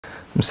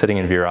I'm sitting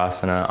in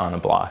virasana on a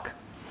block.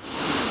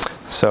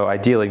 So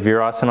ideally,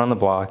 virasana on the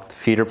block, the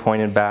feet are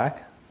pointed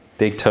back,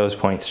 big toes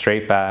point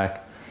straight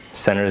back,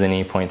 center of the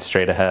knee points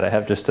straight ahead. I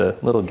have just a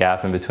little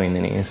gap in between the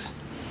knees.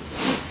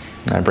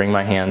 I bring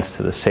my hands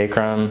to the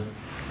sacrum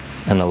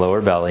and the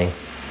lower belly,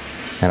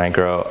 and I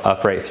grow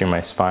upright through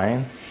my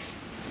spine.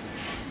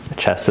 The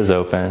chest is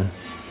open,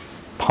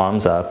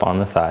 palms up on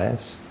the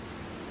thighs,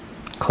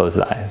 close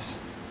the eyes.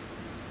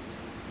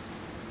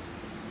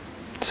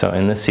 So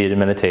in this seated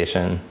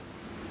meditation,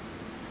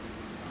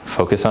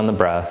 focus on the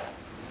breath,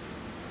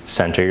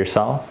 center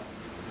yourself.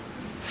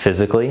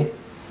 Physically,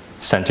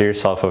 center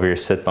yourself over your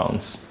sit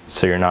bones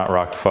so you're not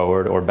rocked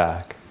forward or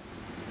back.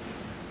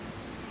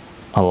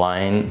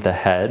 Align the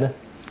head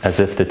as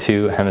if the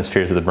two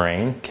hemispheres of the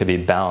brain could be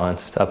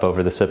balanced up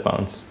over the sit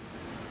bones.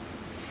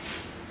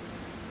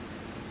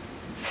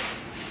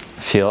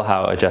 Feel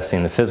how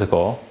adjusting the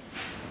physical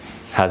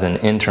has an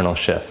internal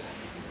shift.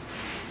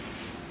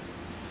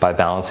 By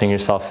balancing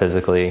yourself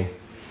physically,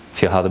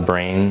 feel how the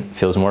brain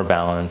feels more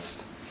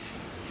balanced.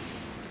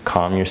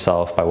 Calm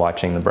yourself by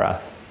watching the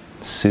breath.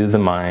 Soothe the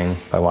mind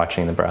by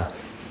watching the breath.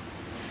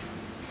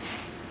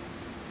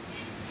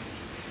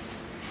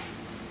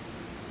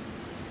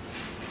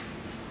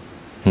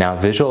 Now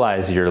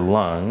visualize your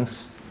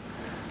lungs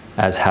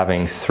as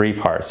having three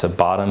parts, a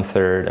bottom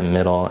third, a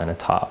middle, and a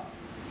top.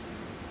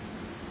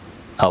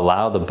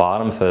 Allow the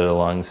bottom third of the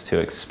lungs to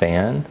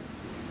expand,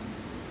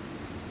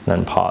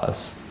 then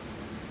pause.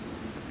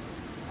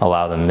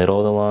 Allow the middle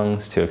of the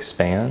lungs to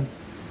expand,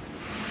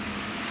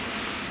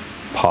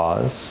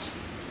 pause.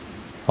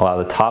 Allow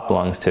the top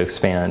lungs to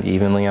expand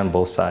evenly on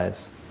both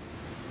sides.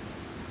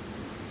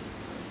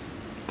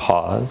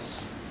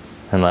 Pause,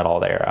 and let all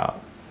the air out.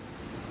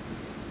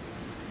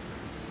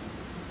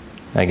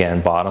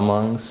 Again, bottom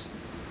lungs.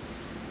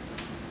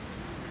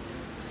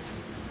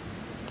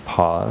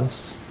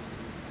 Pause.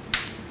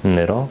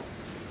 Middle.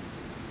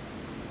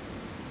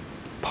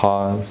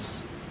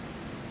 Pause.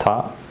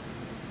 Top.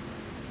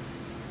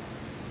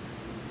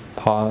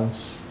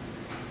 Pause.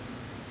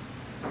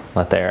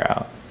 Let the air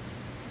out.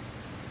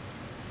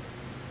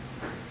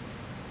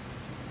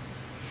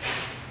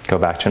 Go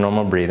back to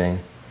normal breathing.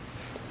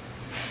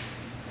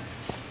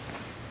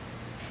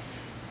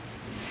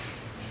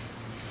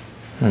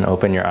 And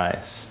open your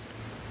eyes.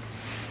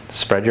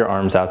 Spread your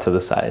arms out to the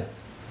side.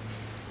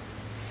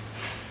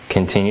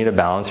 Continue to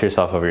balance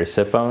yourself over your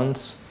sit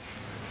bones.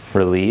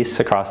 Release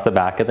across the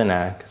back of the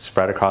neck,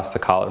 spread across the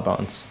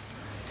collarbones.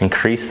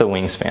 Increase the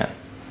wingspan.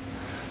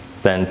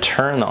 Then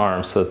turn the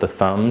arms so that the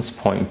thumbs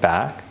point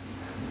back.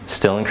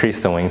 Still increase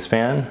the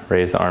wingspan,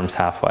 raise the arms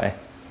halfway.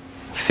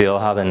 Feel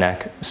how the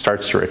neck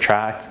starts to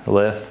retract,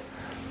 lift,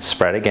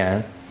 spread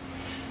again.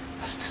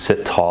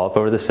 Sit tall up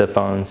over the sit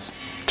bones,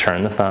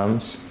 turn the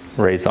thumbs,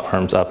 raise the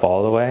arms up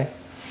all the way.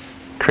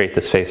 Create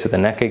the space with the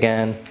neck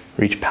again,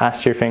 reach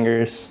past your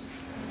fingers,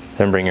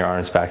 then bring your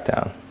arms back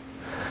down.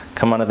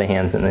 Come onto the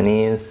hands and the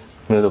knees,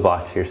 move the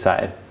block to your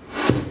side.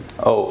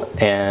 Oh,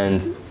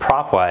 and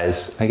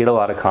prop-wise, I get a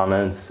lot of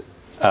comments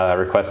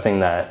requesting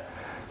that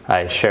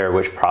I share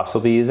which props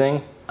we'll be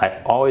using. I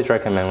always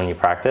recommend when you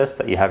practice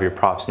that you have your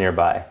props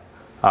nearby.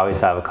 I always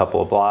have a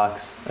couple of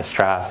blocks, a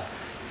strap,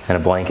 and a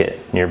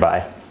blanket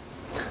nearby.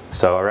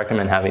 So I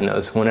recommend having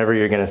those whenever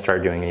you're going to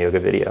start doing a yoga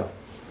video.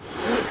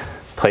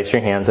 Place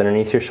your hands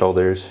underneath your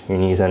shoulders, your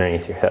knees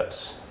underneath your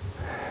hips.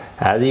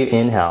 As you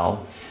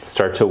inhale,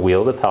 start to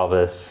wheel the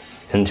pelvis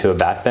into a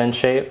back bend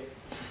shape,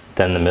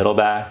 then the middle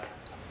back,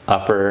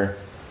 upper,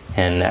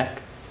 and neck.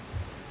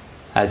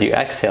 As you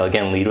exhale,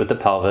 again, lead with the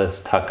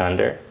pelvis, tuck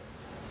under,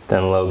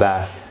 then low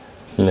back,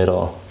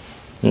 middle,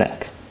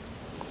 neck.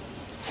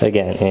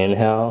 Again,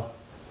 inhale,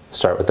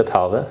 start with the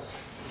pelvis.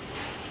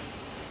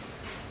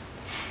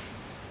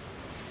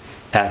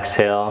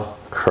 Exhale,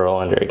 curl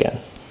under again.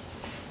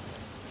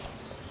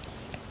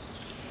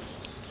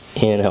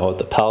 Inhale with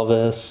the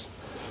pelvis,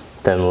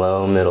 then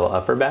low, middle,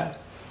 upper back.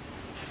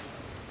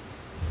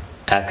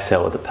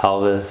 Exhale with the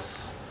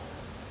pelvis,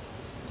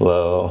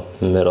 low,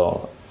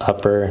 middle,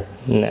 upper,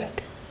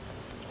 neck.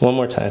 One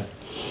more time.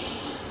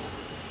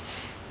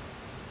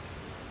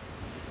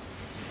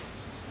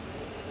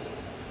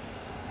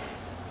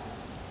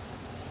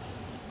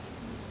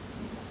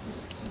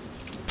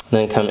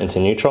 Then come into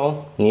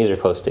neutral, knees are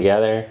close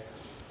together.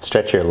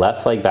 Stretch your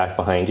left leg back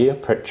behind you.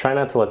 Try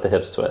not to let the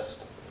hips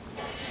twist.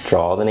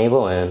 Draw the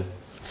navel in,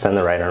 send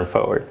the right arm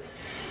forward.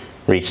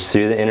 Reach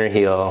through the inner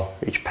heel,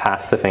 reach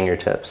past the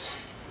fingertips.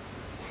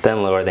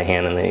 Then lower the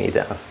hand and the knee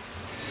down.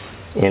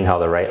 Inhale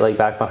the right leg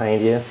back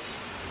behind you.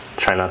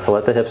 Try not to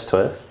let the hips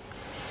twist.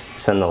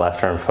 Send the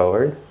left arm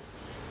forward.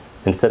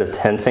 Instead of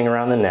tensing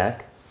around the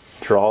neck,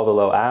 draw the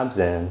low abs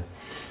in.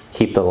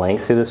 Keep the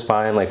length through the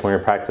spine like when you're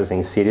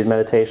practicing seated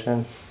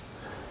meditation.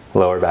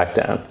 Lower back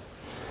down.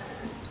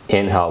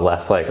 Inhale,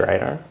 left leg,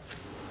 right arm.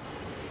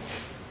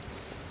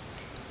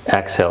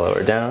 Exhale,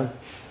 lower down.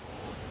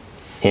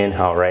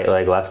 Inhale, right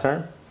leg, left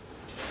arm.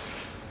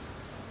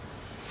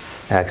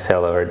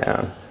 Exhale, lower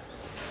down.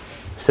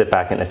 Sit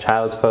back into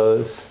child's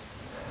pose.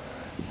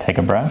 Take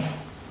a breath.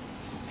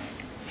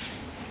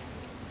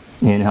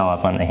 Inhale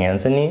up on the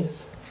hands and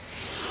knees.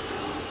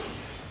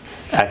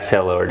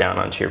 Exhale, lower down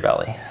onto your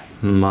belly.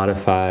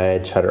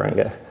 Modified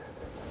chaturanga.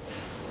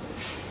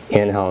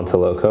 Inhale into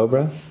low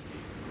cobra.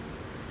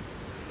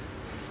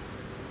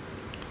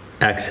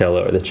 Exhale,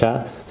 lower the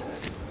chest.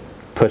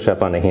 Push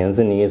up on the hands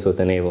and knees with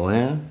the navel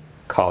in.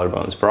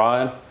 Collarbones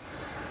broad.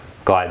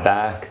 Glide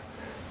back.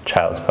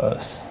 Child's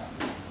pose.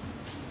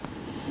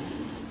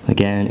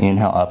 Again,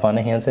 inhale up on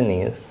the hands and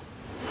knees.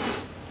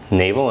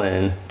 Navel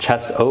in,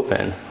 chest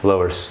open.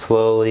 Lower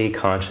slowly,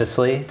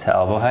 consciously to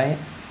elbow height.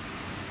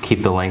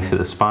 Keep the length through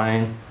the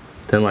spine.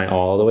 Then lie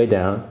all the way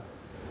down.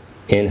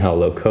 Inhale,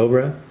 low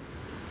cobra.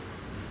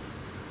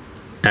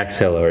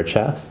 Exhale, lower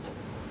chest.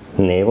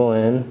 Navel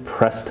in,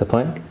 press to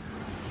plank.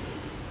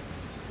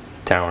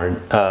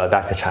 Downward,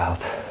 back to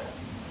child's.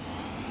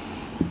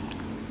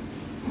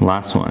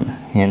 Last one.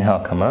 Inhale,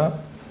 come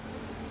up.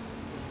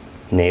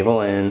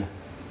 Navel in,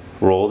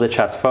 roll the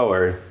chest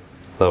forward.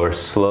 Lower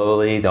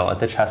slowly, don't let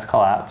the chest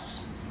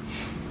collapse.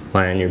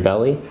 Lie on your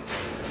belly.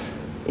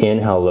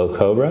 Inhale, low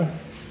cobra.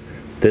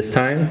 This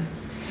time,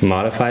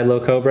 modified low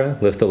cobra,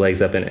 lift the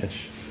legs up an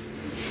inch.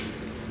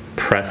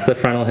 Press the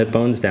frontal hip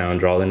bones down,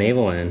 draw the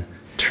navel in.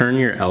 Turn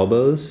your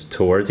elbows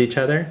towards each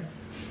other.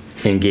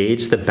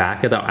 Engage the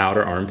back of the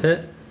outer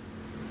armpit.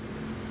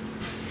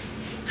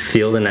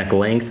 Feel the neck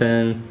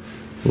lengthen,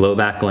 low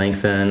back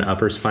lengthen,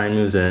 upper spine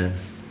moves in.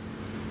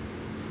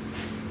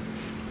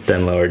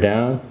 Then lower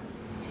down,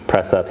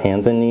 press up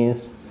hands and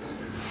knees.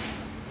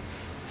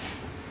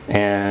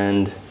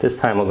 And this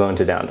time we'll go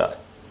into down dog.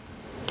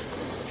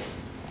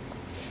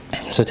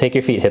 So take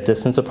your feet hip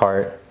distance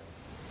apart,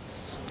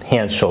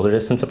 hands shoulder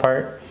distance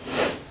apart.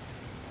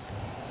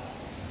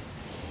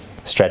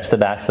 Stretch the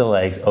backs of the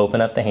legs,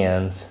 open up the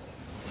hands.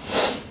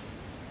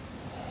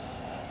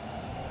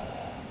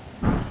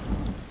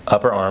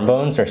 Upper arm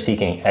bones are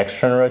seeking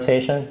external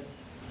rotation.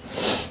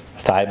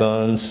 Thigh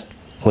bones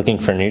looking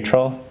for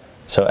neutral.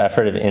 So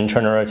effort of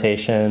internal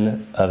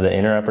rotation of the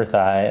inner upper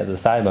thigh, of the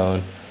thigh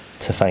bone,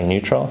 to find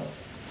neutral.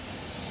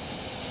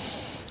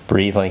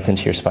 Breathe, lengthen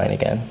to your spine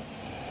again.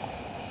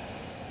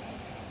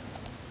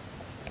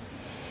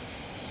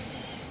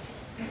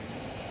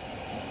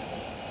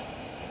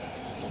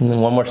 And then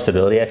one more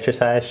stability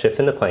exercise. Shift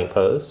into plank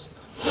pose.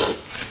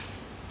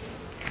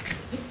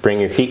 Bring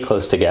your feet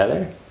close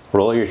together.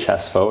 Roll your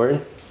chest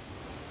forward.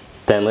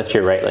 Then lift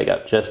your right leg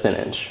up just an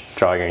inch.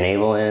 Draw your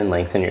navel in,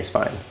 lengthen your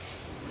spine.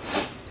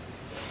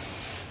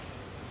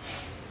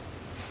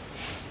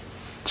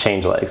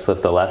 Change legs.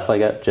 Lift the left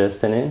leg up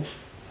just an inch.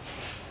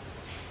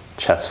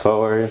 Chest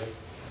forward.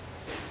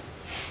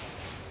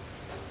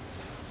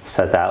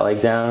 Set that leg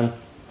down.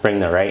 Bring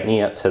the right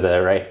knee up to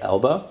the right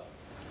elbow.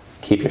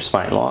 Keep your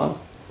spine long.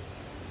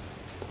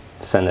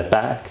 Send it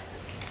back.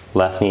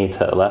 Left knee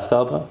to left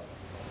elbow.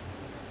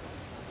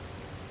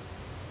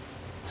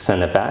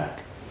 Send it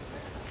back.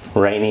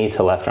 Right knee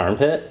to left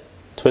armpit.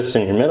 Twist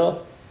in your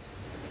middle.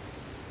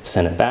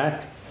 Send it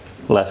back.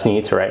 Left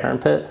knee to right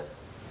armpit.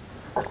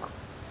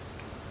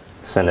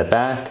 Send it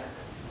back.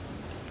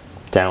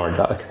 Downward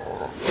dog.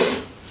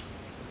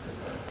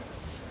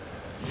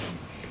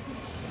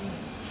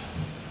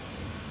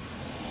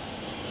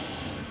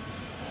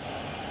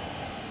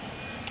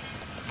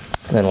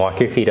 Then walk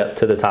your feet up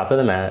to the top of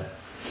the mat.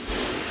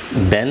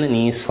 Bend the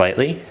knees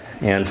slightly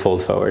and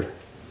fold forward.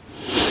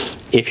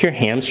 If your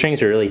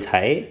hamstrings are really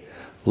tight,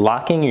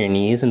 locking your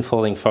knees and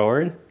folding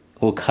forward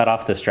will cut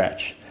off the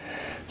stretch.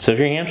 So if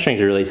your hamstrings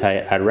are really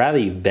tight, I'd rather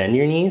you bend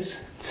your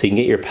knees so you can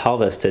get your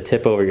pelvis to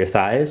tip over your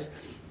thighs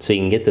so you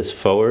can get this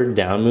forward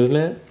down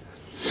movement.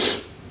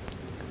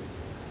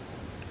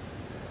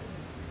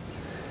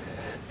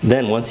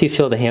 Then once you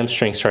feel the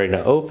hamstring starting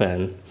to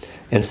open,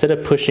 instead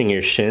of pushing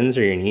your shins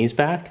or your knees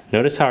back,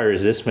 notice how I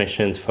resist my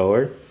shins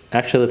forward.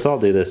 Actually, let's all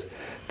do this.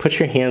 Put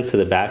your hands to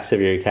the backs of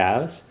your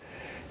calves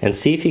and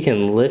see if you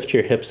can lift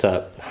your hips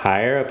up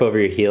higher up over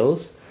your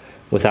heels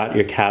without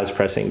your calves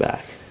pressing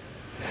back.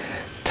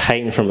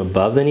 Tighten from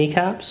above the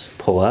kneecaps,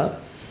 pull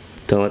up.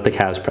 Don't let the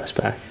calves press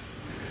back.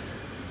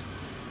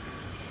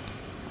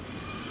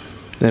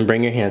 Then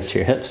bring your hands to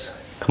your hips.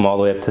 Come all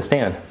the way up to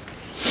stand.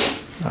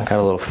 I got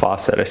a little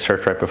faucet I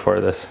searched right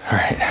before this. All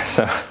right,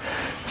 so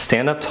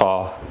stand up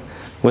tall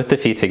with the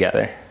feet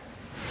together.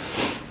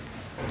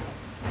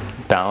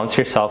 Balance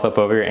yourself up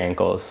over your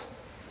ankles.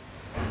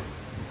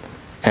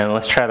 And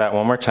let's try that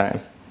one more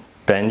time.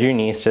 Bend your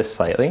knees just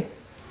slightly.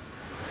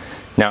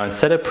 Now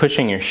instead of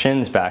pushing your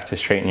shins back to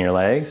straighten your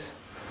legs,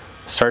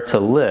 start to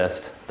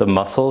lift the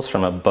muscles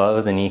from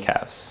above the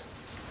kneecaps.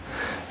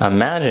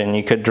 Imagine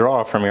you could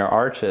draw from your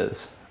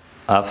arches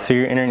up through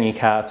your inner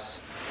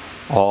kneecaps,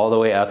 all the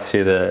way up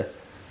through the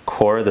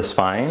core of the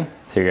spine,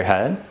 through your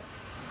head.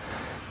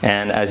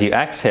 And as you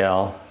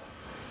exhale,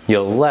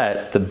 you'll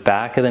let the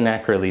back of the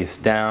neck release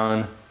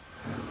down,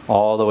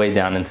 all the way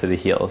down into the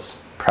heels.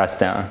 Press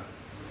down.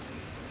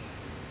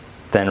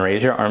 Then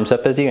raise your arms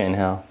up as you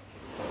inhale.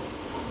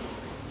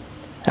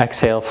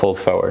 Exhale, fold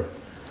forward.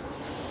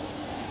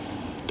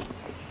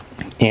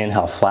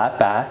 Inhale, flat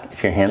back.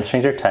 If your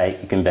hamstrings are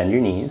tight, you can bend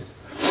your knees.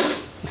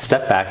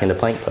 Step back into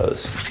plank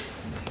pose.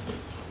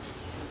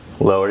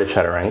 Lower to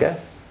chaturanga.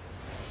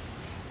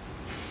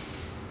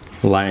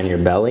 Lie on your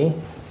belly.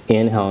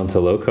 Inhale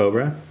into low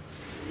cobra.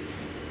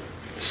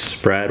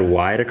 Spread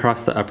wide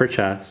across the upper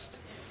chest.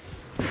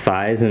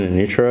 Thighs in a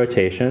neutral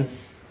rotation.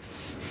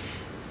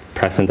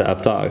 Press into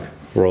up dog.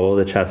 Roll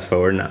the chest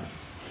forward and up.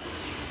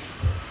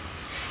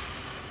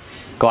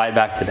 Glide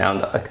back to down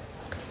dog.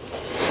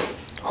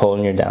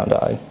 Holding your down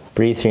dog.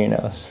 Breathe through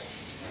your nose.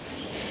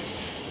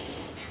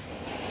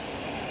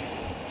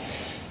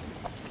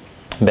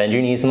 Bend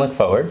your knees and look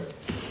forward.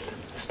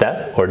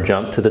 Step or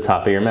jump to the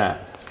top of your mat.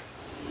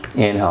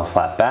 Inhale,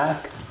 flat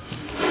back.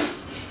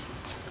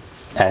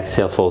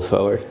 Exhale, fold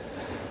forward.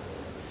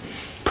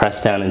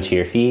 Press down into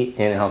your feet.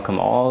 Inhale, come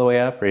all the way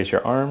up. Raise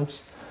your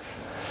arms.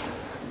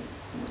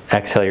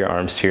 Exhale your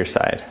arms to your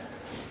side.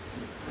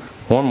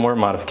 One more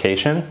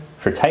modification.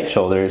 For tight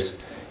shoulders,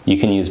 you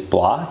can use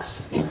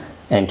blocks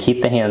and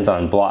keep the hands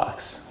on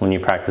blocks when you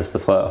practice the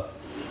flow.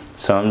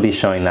 So I'm going to be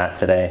showing that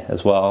today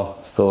as well.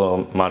 It's the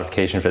little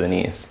modification for the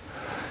knees.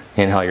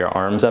 Inhale your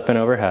arms up and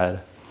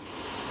overhead.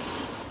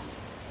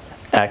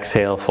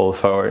 Exhale, fold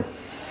forward.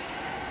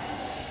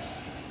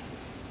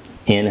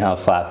 Inhale,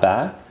 flat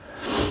back.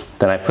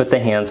 Then I put the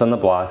hands on the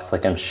blocks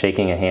like I'm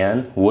shaking a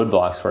hand. Wood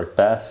blocks work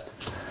best.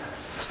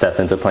 Step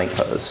into plank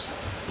pose.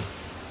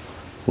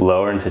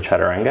 Lower into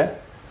chaturanga.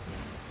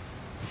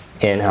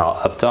 Inhale,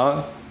 up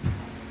dog.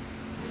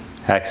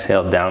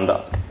 Exhale, down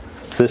dog.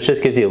 So this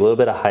just gives you a little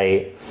bit of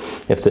height.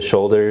 If the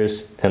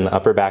shoulders and the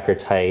upper back are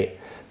tight,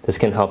 this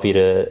can help you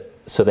to,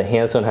 so the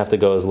hands don't have to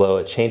go as low.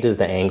 It changes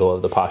the angle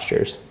of the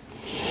postures.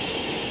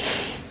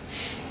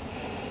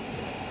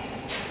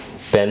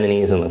 Bend the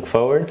knees and look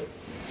forward.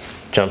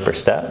 Jump or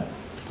step.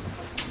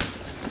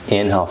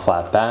 Inhale,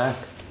 flat back.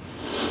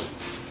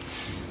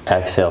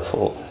 Exhale,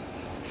 fold.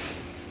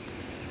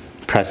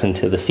 Press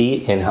into the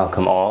feet. Inhale,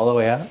 come all the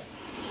way up.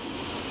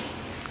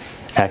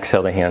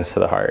 Exhale the hands to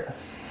the heart.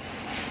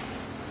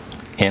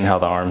 Inhale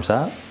the arms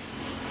up.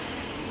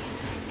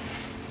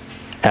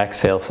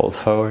 Exhale, fold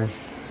forward.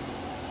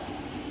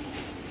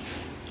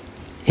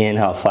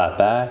 Inhale, flat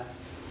back.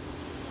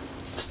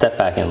 Step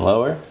back and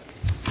lower.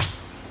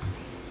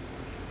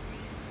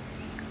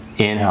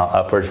 Inhale,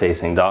 upward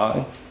facing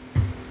dog.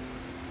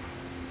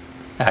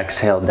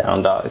 Exhale,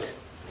 down dog.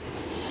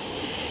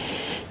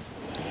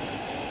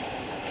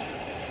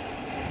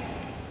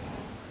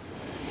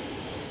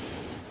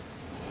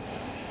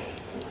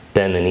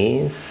 Bend the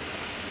knees.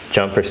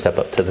 Jump or step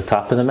up to the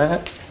top of the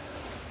mat.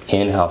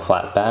 Inhale,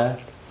 flat back.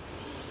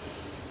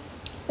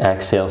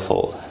 Exhale,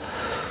 fold.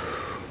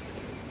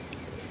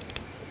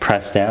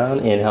 Press down.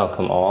 Inhale,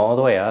 come all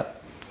the way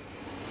up.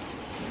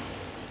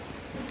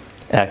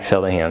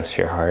 Exhale the hands to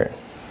your heart.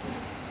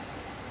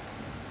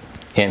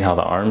 Inhale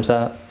the arms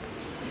up.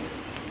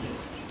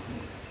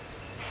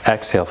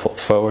 Exhale, fold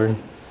forward.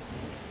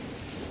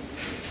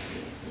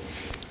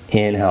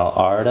 Inhale,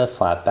 Ardha,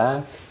 flat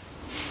back.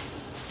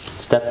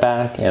 Step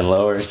back and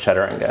lower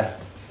chaturanga.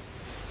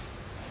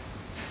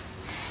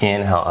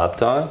 Inhale, up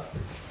dog.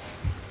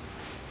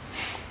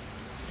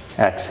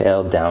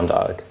 Exhale, down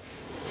dog.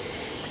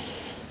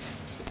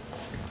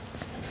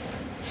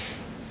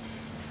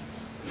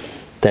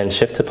 Then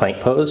shift to plank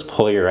pose.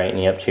 Pull your right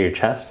knee up to your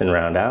chest and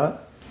round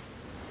out.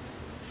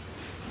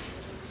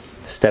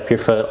 Step your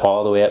foot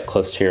all the way up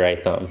close to your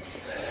right thumb.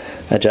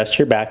 Adjust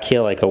your back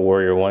heel like a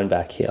warrior one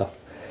back heel.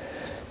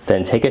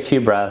 Then take a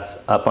few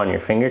breaths up on your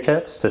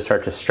fingertips to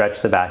start to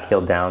stretch the back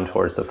heel down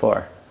towards the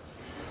floor.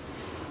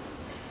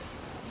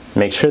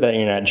 Make sure that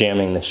you're not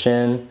jamming the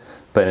shin,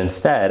 but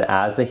instead,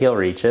 as the heel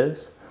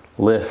reaches,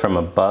 lift from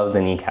above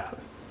the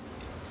kneecap.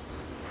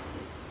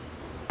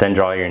 Then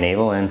draw your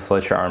navel in,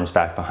 float your arms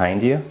back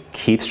behind you.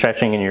 Keep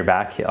stretching in your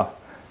back heel.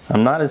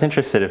 I'm not as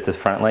interested if this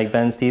front leg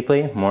bends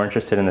deeply, more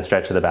interested in the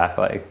stretch of the back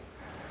leg.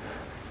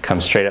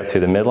 Come straight up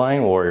through the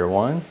midline, warrior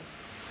one.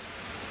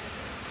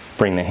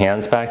 Bring the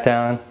hands back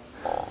down,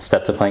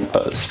 step to plank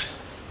pose.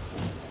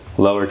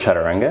 Lower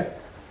chaturanga.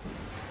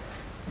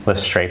 Lift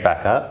straight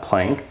back up,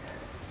 plank.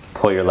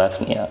 Pull your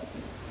left knee up.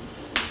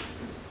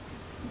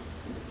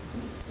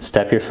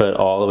 Step your foot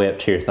all the way up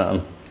to your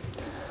thumb.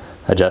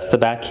 Adjust the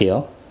back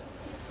heel.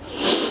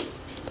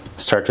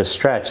 Start to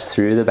stretch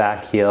through the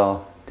back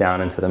heel down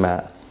into the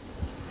mat.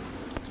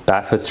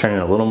 Back foot's turning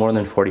a little more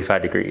than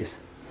 45 degrees.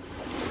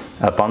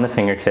 Up on the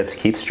fingertips,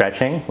 keep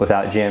stretching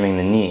without jamming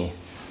the knee.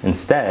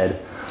 Instead,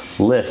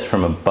 lift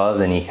from above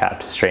the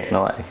kneecap to straighten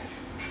the leg.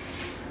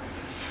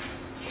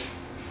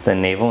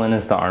 Then navel in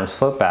as the arms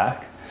float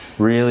back.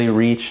 Really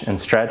reach and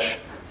stretch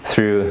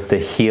through the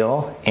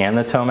heel and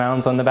the toe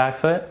mounds on the back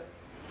foot.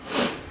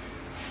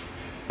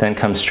 Then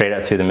come straight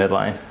up through the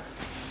midline.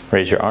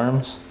 Raise your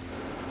arms.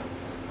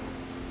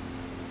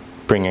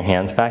 Bring your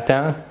hands back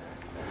down.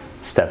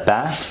 Step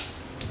back.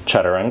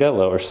 Chaturanga,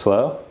 lower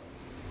slow.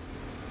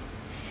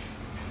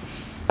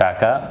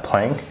 Back up,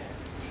 plank.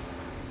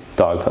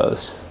 Dog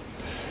pose.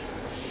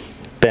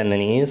 Bend the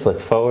knees, look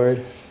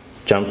forward.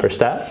 Jump or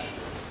step.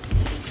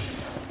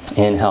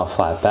 Inhale,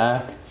 flat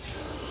back.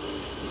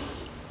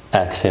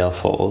 Exhale,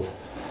 fold.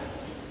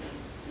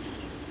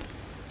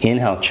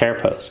 Inhale, chair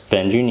pose.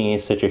 Bend your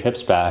knees, sit your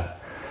hips back,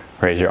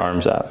 raise your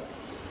arms up.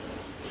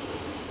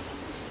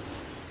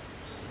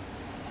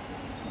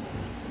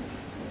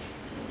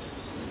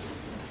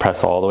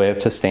 Press all the way up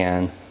to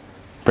stand.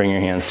 Bring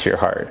your hands to your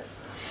heart.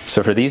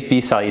 So for these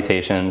B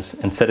salutations,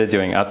 instead of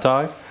doing up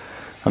dog,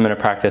 I'm going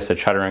to practice a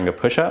chaturanga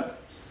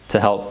push-up to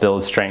help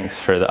build strength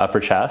for the upper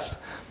chest.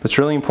 But it's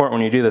really important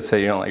when you do this that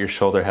you don't let your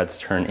shoulder heads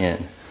turn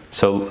in.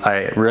 So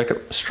I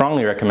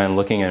strongly recommend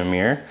looking in a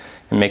mirror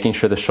and making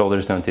sure the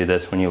shoulders don't do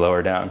this when you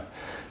lower down.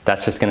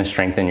 That's just going to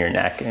strengthen your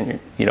neck, and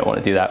you don't want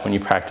to do that when you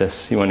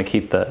practice. You want to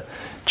keep the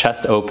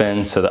chest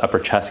open so the upper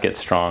chest gets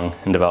strong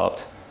and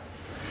developed.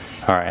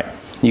 All right,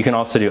 you can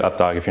also do up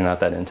dog if you're not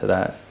that into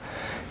that.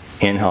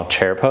 Inhale,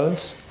 chair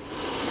pose.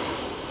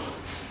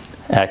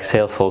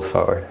 Exhale, fold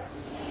forward.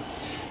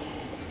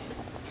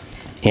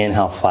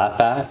 Inhale, flat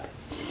back.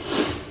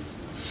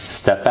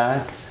 Step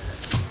back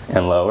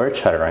and lower,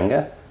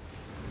 chaturanga.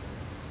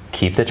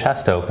 Keep the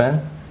chest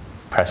open.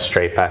 Press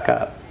straight back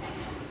up.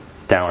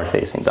 Downward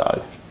facing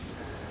dog.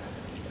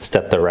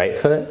 Step the right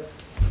foot.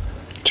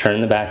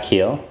 Turn the back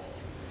heel.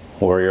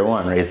 Warrior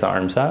one, raise the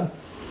arms up.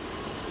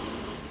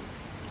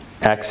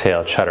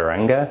 Exhale,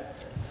 chaturanga.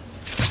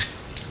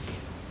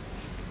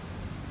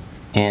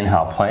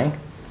 Inhale, plank.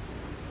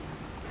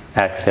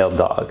 Exhale,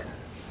 dog.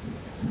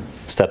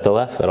 Step the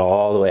left foot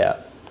all the way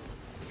up.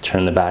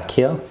 Turn the back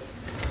heel.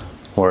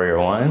 Warrior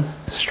one,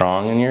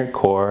 strong in your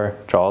core.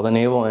 Draw the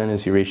navel in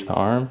as you reach the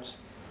arms.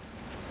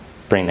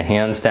 Bring the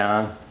hands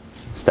down.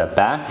 Step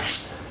back,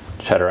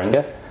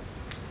 chaturanga.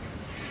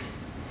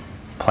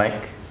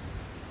 Plank.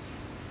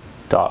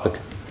 Dog.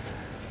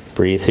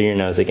 Breathe through your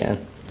nose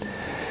again.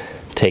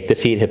 Take the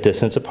feet hip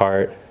distance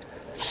apart.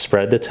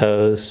 Spread the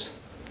toes.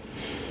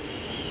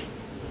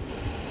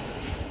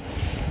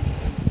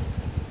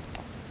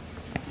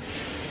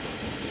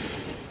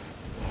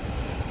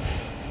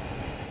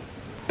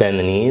 Bend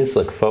the knees,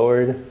 look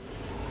forward,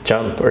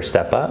 jump or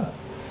step up.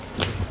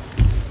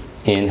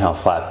 Inhale,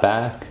 flat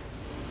back.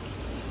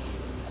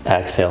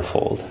 Exhale,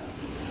 fold.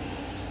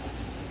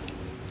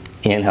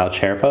 Inhale,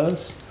 chair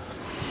pose.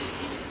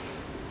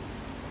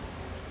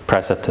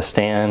 Press up to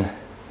stand,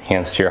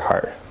 hands to your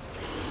heart.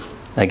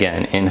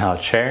 Again, inhale,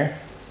 chair.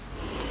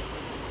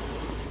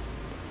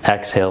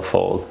 Exhale,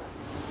 fold.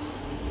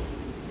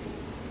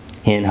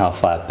 Inhale,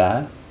 flat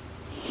back.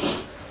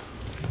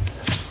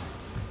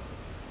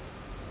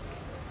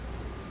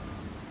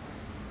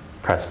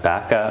 Press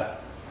back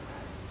up,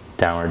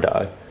 downward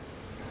dog.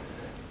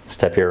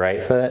 Step your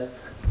right foot,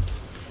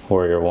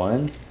 warrior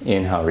one.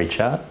 Inhale, reach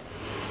up.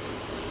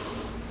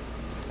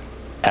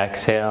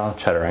 Exhale,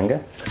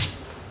 chaturanga.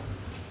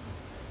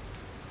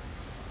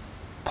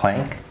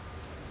 Plank,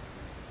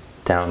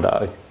 down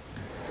dog.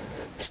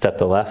 Step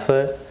the left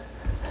foot,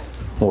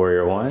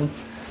 warrior one.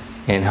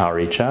 Inhale,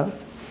 reach up.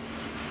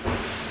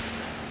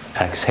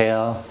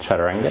 Exhale,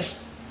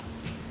 chaturanga.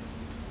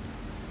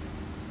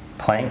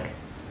 Plank,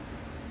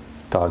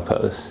 dog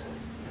pose.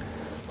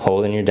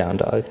 Hold in your down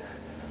dog.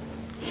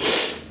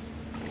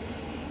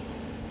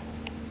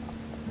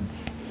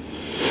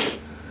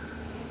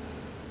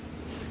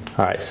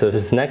 All right, so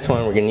this next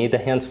one, we're gonna need the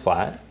hands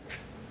flat.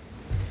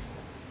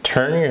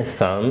 Turn your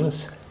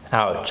thumbs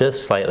out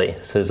just slightly.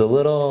 So there's a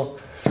little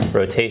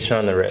rotation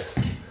on the wrist.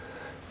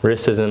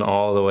 Wrist isn't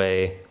all the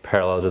way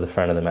parallel to the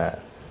front of the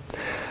mat.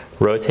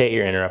 Rotate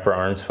your inner upper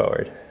arms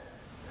forward.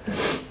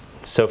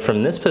 So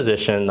from this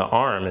position, the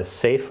arm is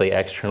safely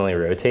externally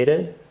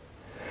rotated.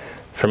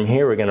 From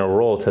here, we're gonna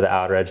roll to the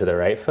outer edge of the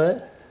right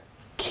foot.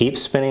 Keep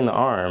spinning the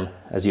arm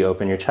as you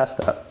open your chest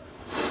up.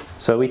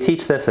 So we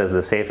teach this as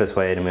the safest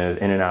way to move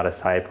in and out of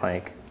side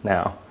plank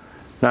now.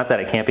 Not that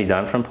it can't be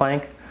done from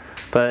plank,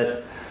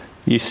 but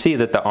you see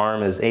that the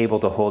arm is able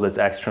to hold its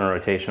external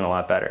rotation a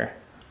lot better.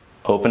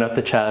 Open up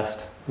the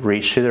chest,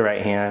 reach through the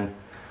right hand,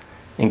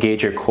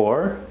 engage your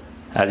core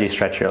as you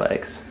stretch your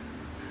legs.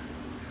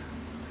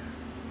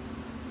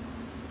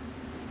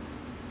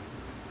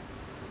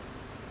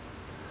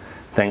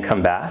 Then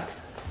come back,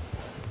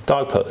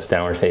 dog pose,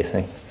 downward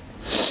facing.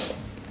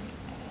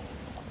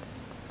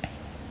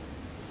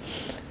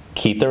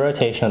 Keep the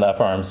rotation of the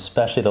upper arms,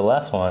 especially the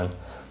left one.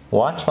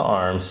 Watch the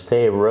arms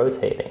stay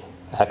rotating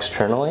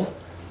externally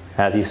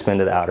as you spin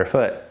to the outer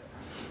foot.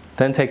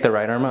 Then take the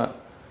right arm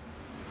up.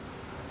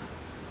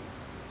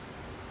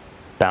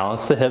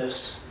 Balance the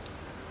hips.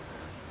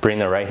 Bring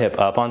the right hip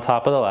up on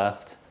top of the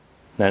left.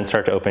 Then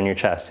start to open your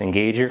chest.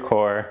 Engage your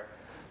core,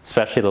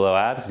 especially the low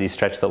abs as you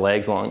stretch the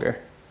legs longer.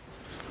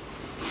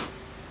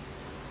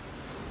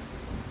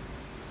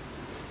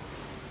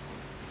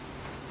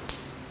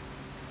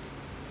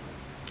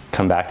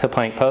 Come back to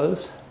plank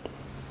pose.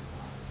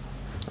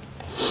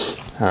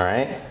 All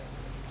right,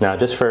 now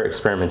just for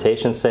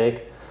experimentation's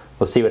sake,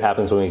 let's see what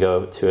happens when we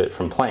go to it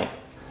from plank.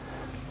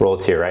 Roll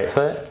to your right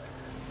foot.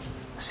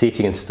 See if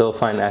you can still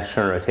find the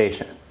external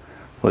rotation.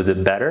 Was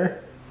it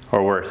better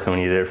or worse than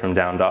when you did it from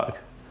down dog?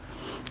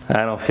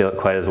 I don't feel it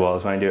quite as well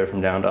as when I do it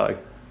from down dog,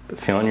 but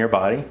feel in your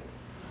body.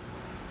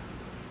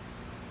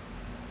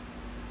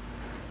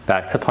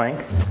 Back to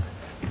plank.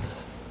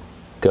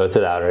 Go to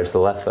the outer edge of the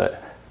left foot.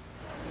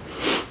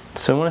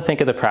 So I want to think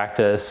of the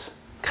practice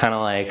kind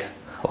of like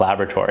a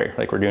laboratory,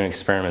 like we're doing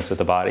experiments with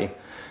the body.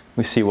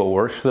 We see what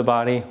works for the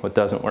body, what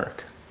doesn't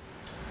work.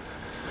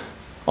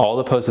 All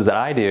the poses that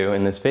I do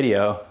in this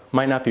video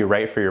might not be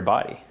right for your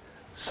body.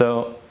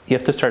 So you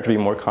have to start to be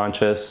more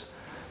conscious.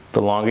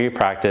 The longer you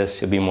practice,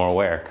 you'll be more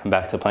aware. Come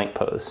back to plank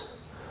pose.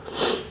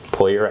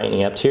 Pull your right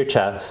knee up to your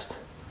chest.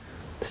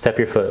 Step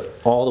your foot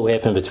all the way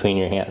up in between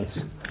your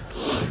hands.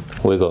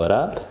 Wiggle it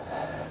up,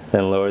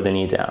 then lower the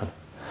knee down.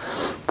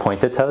 Point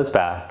the toes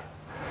back.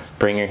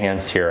 Bring your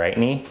hands to your right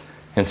knee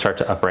and start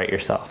to upright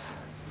yourself.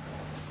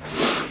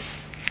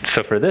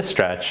 So for this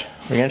stretch,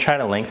 we're going to try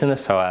to lengthen the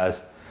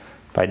psoas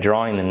by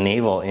drawing the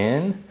navel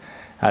in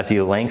as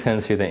you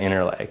lengthen through the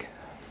inner leg.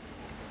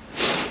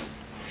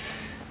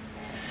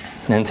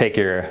 Then take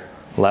your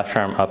left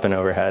arm up and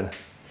overhead.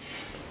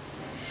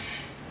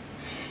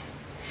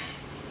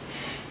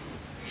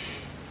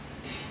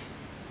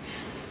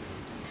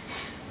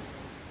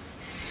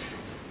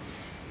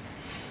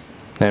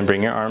 Then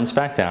bring your arms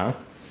back down.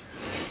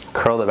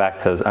 Curl the back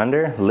toes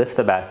under, lift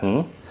the back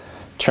knee,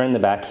 turn the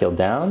back heel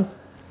down,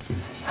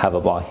 have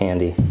a block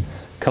handy.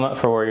 Come up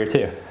for warrior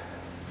two.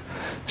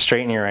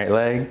 Straighten your right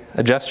leg,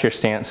 adjust your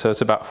stance so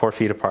it's about 4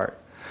 feet apart.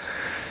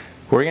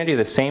 We're gonna do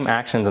the same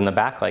actions on the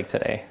back leg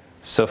today.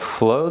 So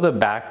flow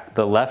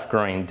the left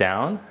groin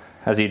down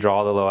as you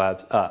draw the low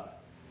abs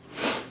up.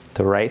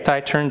 The right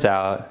thigh turns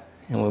out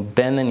and we'll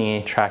bend the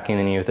knee, tracking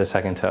the knee with the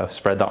second toe.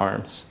 Spread the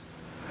arms.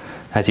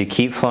 As you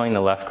keep flowing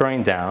the left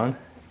groin down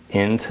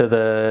into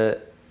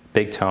the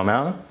big toe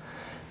mound,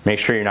 make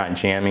sure you're not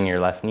jamming your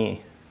left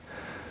knee.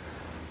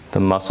 The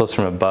muscles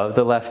from above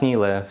the left knee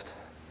lift,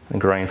 the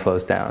groin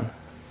flows down.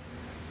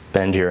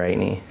 Bend your right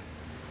knee.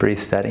 Breathe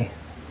steady.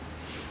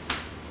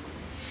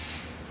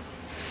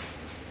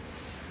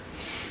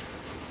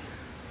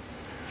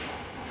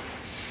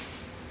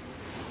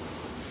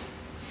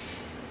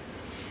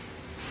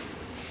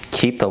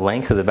 Keep the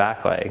length of the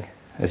back leg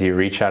as you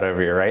reach out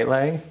over your right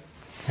leg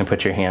and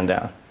put your hand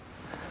down.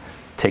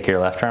 Take your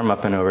left arm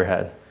up and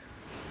overhead.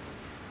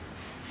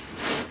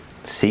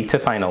 Seek to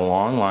find a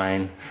long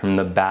line from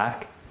the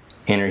back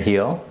inner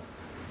heel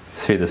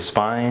through the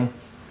spine,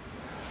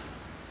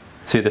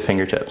 through the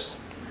fingertips.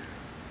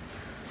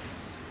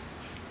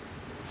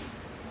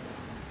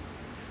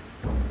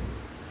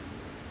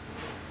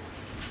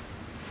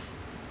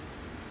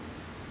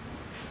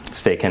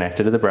 Stay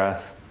connected to the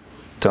breath.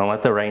 Don't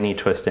let the right knee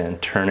twist in.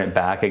 Turn it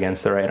back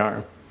against the right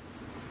arm.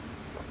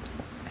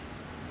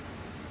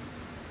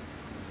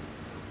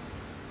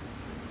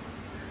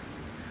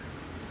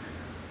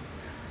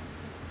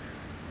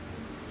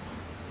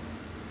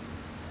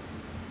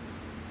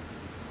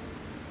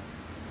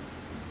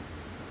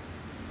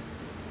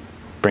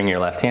 Bring your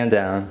left hand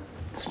down,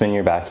 spin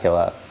your back heel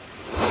up.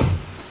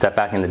 Step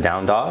back into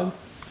down dog,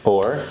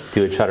 or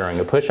do a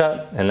chaturanga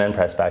push-up and then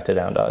press back to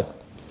down dog.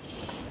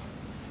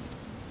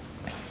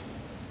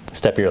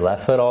 Step your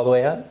left foot all the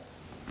way up.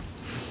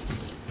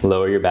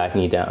 Lower your back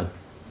knee down.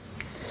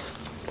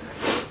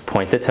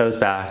 Point the toes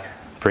back,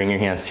 bring your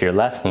hands to your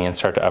left knee and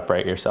start to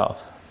upright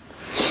yourself.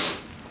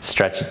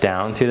 Stretch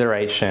down to the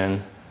right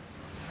shin.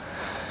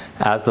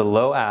 As the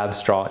low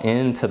abs draw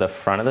into the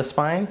front of the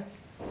spine,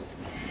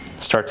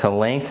 start to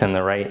lengthen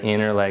the right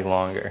inner leg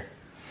longer.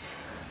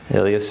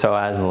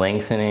 Iliopsoas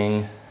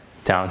lengthening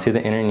down to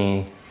the inner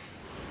knee,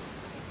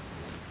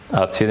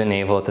 up to the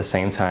navel at the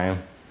same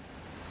time.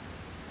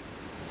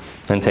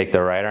 Then take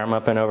the right arm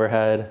up and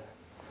overhead.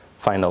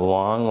 Find a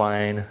long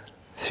line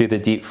through the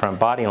deep front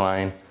body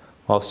line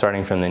while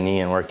starting from the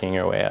knee and working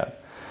your way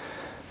up.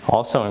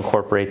 Also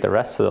incorporate the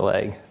rest of the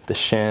leg, the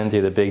shin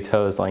through the big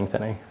toes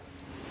lengthening.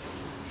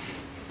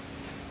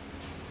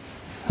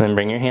 Then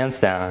bring your hands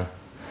down.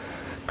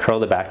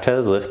 Curl the back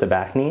toes, lift the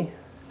back knee,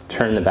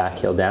 turn the back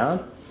heel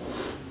down,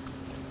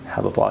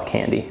 have a block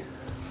handy.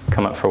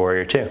 Come up for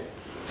warrior two.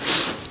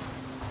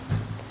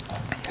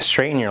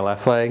 Straighten your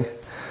left leg,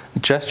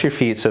 adjust your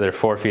feet so they're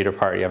 4 feet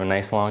apart. You have a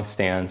nice long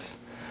stance.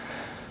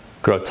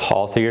 Grow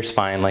tall through your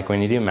spine like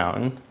when you do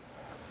mountain.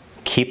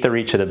 Keep the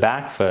reach of the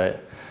back foot,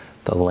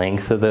 the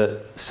length of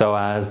the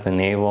psoas, the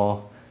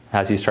navel,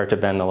 as you start to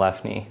bend the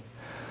left knee.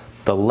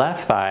 The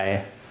left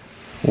thigh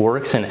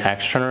works in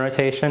external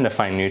rotation to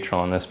find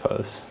neutral in this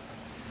pose.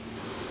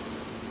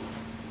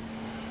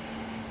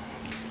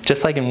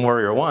 Just like in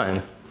warrior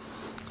one,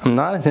 I'm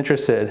not as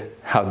interested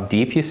how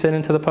deep you sit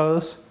into the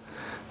pose.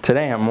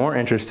 Today I'm more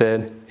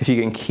interested if you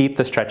can keep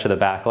the stretch of the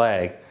back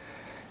leg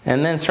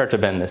and then start to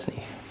bend this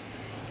knee.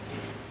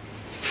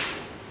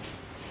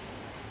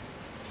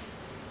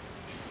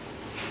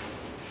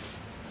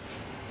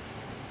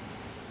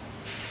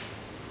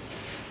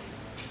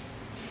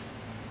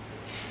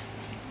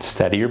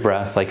 Steady your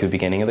breath like the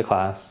beginning of the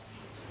class.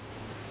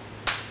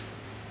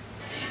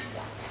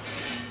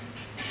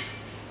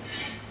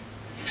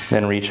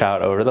 Then reach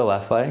out over the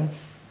left leg,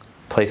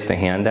 place the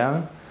hand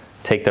down,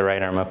 take the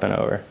right arm up and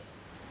over.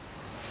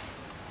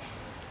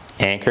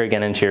 Anchor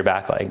again into your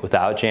back leg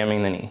without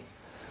jamming the knee.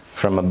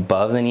 From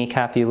above the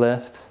kneecap you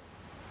lift.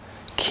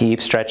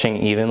 Keep stretching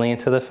evenly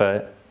into the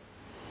foot.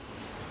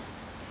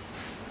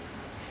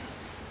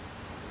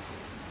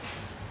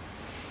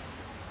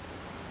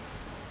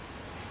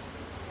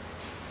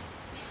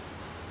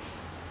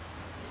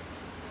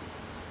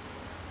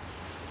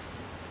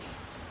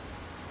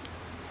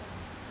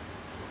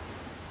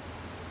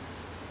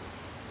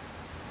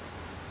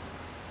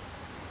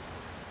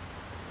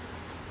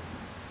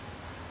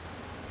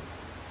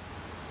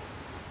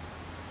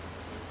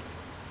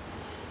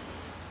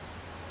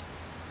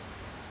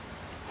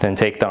 Then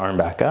take the arm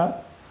back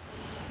up,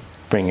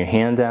 bring your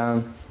hand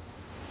down,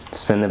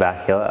 spin the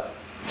back heel up.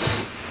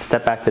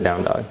 Step back to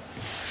down dog.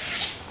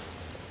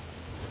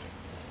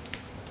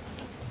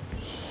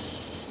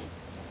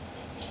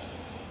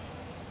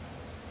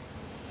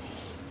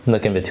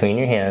 Look in between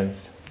your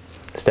hands,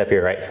 step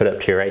your right foot up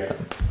to your right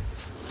thumb.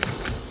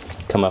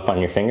 Come up on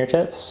your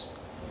fingertips,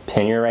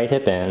 pin your right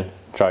hip in,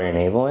 draw your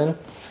navel in,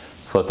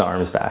 float the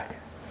arms back.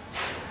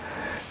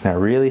 Now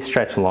really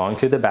stretch long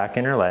through the back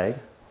inner leg.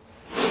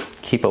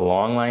 Keep a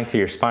long line through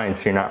your spine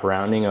so you're not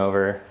rounding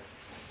over.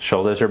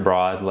 Shoulders are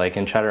broad like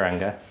in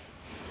chaturanga.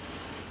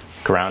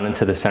 Ground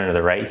into the center of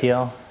the right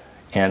heel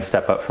and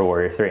step up for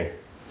warrior three.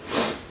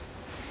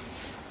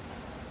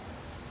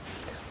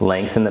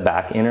 Lengthen the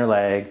back inner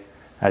leg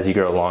as you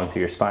go long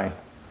through your spine.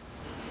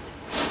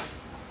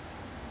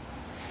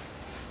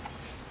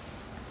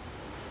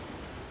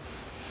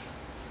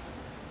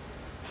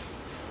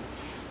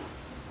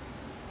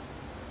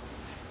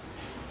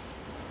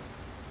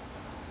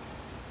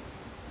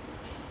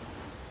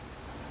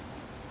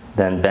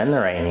 Then bend the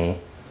right knee,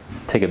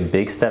 take a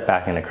big step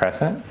back into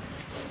crescent,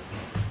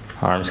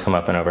 arms come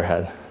up and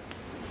overhead.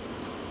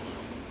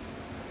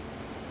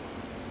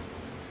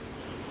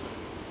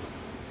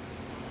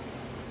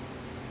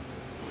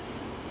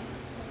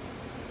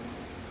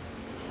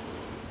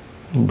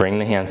 Bring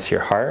the hands to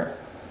your heart,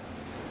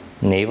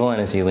 navel in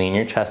as you lean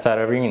your chest out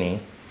over your knee,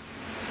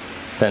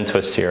 then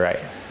twist to your right.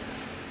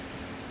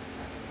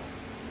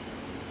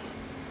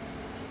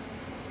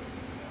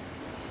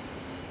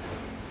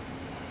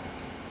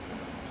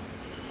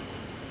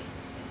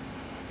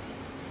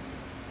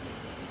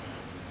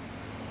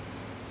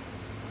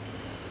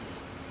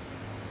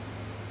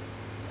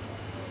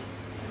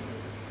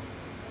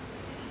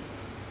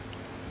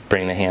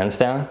 Bring the hands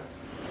down,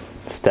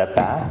 step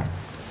back,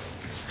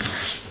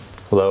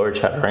 lower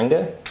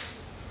chaturanga,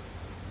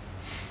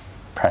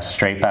 press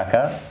straight back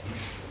up,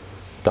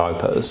 dog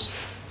pose.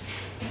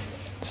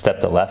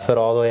 Step the left foot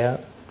all the way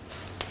up,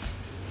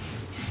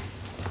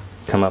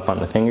 come up on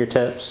the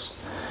fingertips,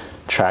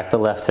 track the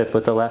left hip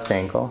with the left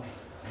ankle,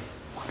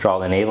 draw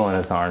the navel in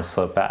as the arms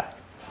float back.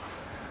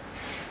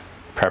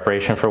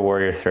 Preparation for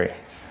warrior three.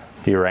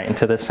 Be right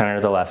into the center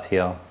of the left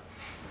heel,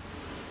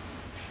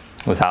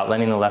 without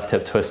letting the left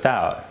hip twist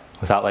out,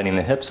 without letting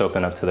the hips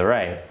open up to the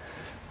right.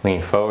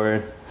 Lean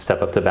forward,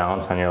 step up to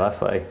balance on your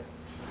left leg.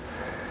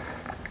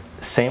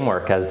 Same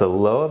work, as the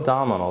low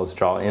abdominals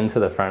draw into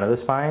the front of the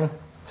spine,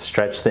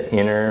 stretch the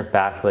inner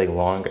back leg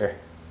longer.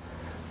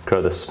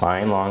 Grow the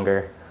spine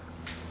longer.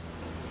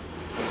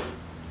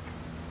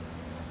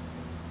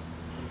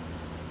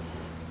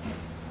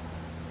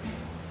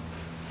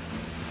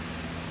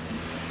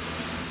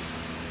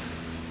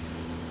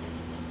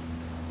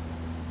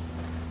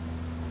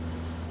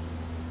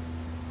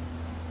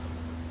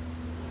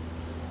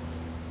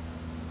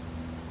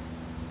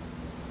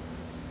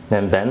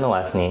 Then bend the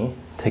left knee,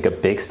 take a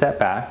big step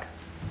back,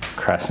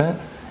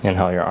 crescent,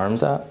 inhale your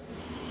arms up.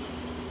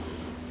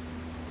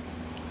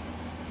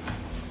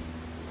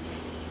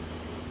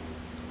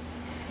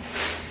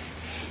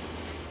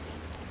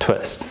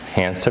 Twist,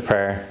 hands to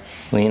prayer,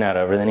 lean out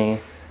over the knee.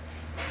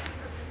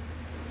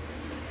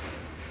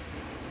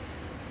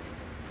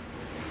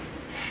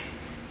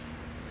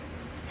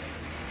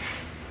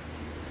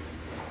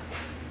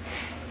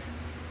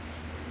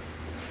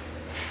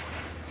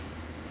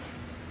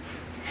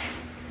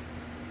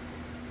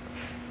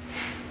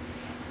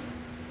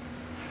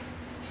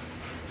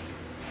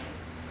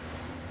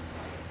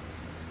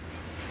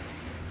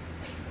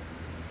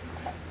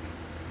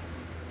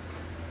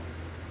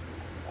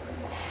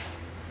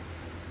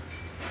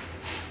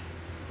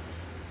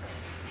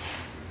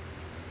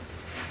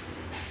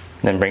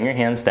 Then bring your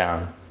hands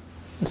down.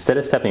 Instead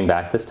of stepping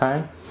back this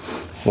time,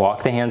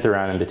 walk the hands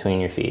around in between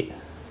your feet.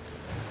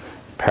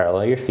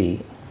 Parallel your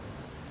feet.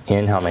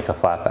 Inhale, make a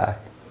flat back.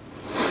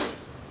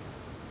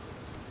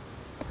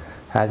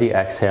 As you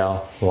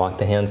exhale, walk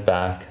the hands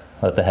back,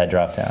 let the head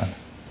drop down.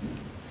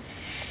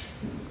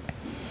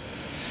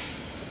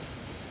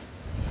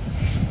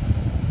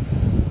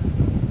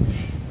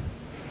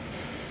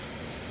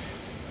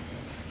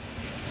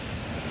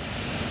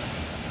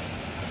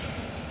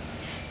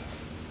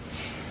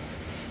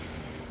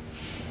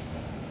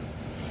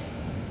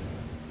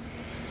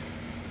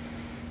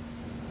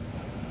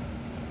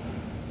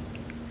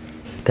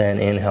 Then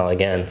inhale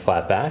again,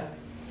 flat back.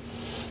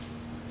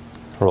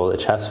 Roll the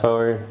chest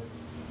forward.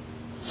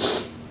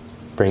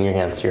 Bring your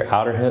hands to your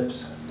outer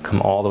hips. Come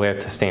all the way up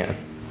to stand.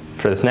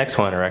 For this next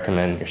one, I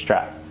recommend your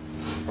strap.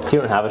 If you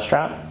don't have a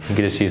strap, you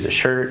can just use a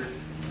shirt,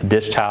 a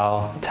dish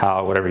towel,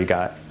 whatever you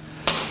got.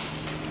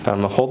 But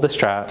I'm gonna hold the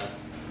strap,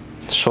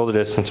 shoulder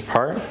distance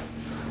apart,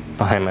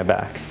 behind my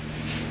back.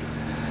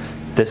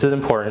 This is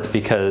important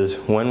because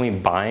when we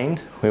bind,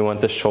 we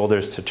want the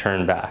shoulders to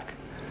turn back.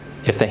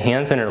 If the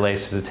hands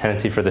interlace, there's a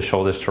tendency for the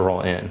shoulders to roll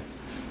in.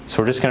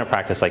 So we're just gonna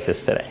practice like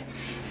this today.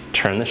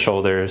 Turn the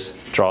shoulders,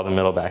 draw the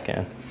middle back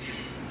in.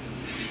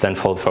 Then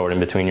fold forward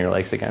in between your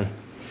legs again.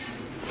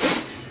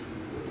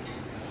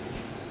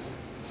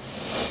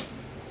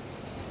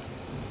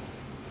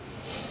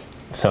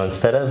 So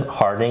instead of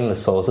hardening the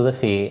soles of the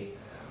feet,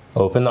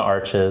 open the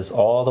arches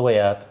all the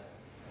way up,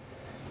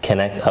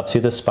 connect up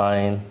through the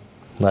spine,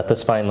 let the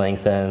spine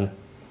lengthen,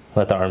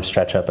 let the arms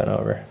stretch up and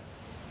over.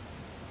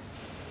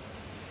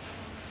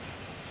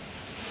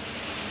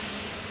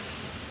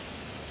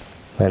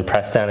 Then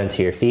press down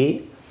into your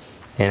feet.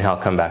 Inhale,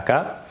 come back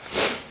up.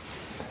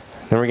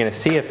 Then we're going to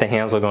see if the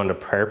hands will go into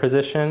prayer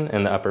position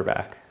in the upper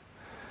back.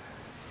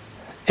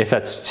 If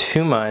that's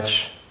too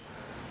much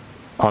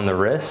on the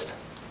wrist,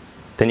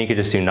 then you could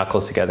just do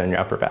knuckles together in your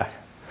upper back.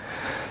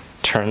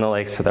 Turn the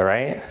legs to the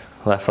right.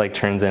 Left leg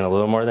turns in a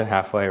little more than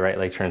halfway. Right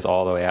leg turns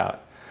all the way out.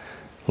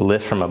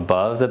 Lift from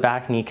above the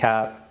back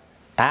kneecap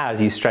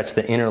as you stretch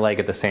the inner leg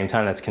at the same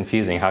time. That's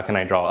confusing. How can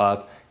I draw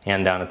up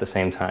and down at the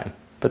same time?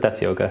 But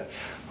that's yoga.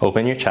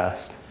 Open your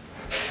chest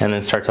and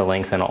then start to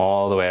lengthen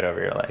all the way out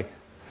over your leg.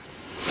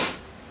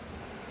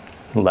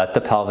 Let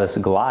the pelvis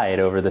glide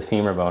over the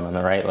femur bone on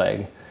the right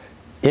leg.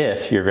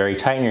 If you're very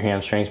tight in your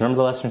hamstrings, remember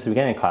the lesson from the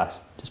beginning of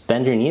class, just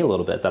bend your knee a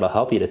little bit. That'll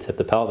help you to tip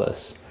the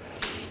pelvis.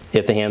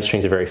 If the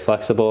hamstrings are very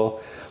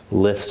flexible,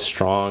 lift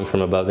strong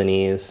from above the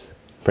knees.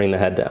 Bring the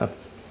head down.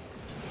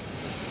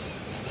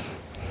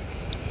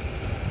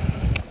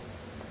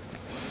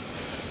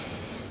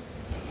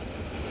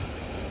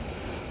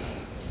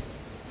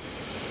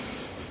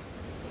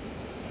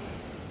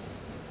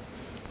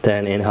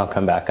 Then inhale,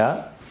 come back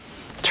up.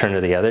 Turn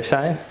to the other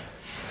side.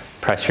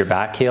 Press your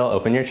back heel,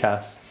 open your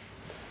chest,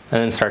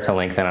 and then start to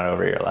lengthen out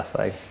over your left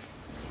leg.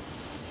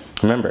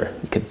 Remember,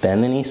 you could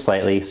bend the knee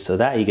slightly so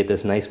that you get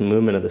this nice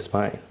movement of the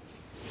spine.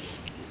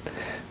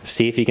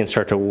 See if you can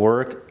start to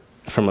work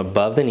from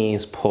above the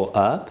knees, pull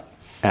up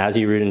as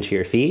you root into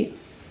your feet.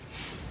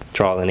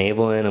 Draw the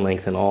navel in and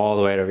lengthen all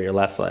the way over your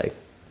left leg.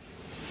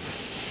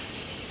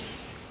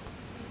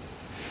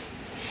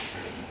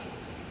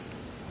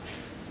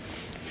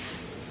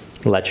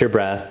 Let your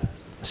breath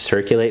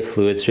circulate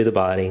fluids through the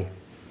body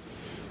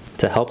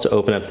to help to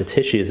open up the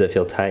tissues that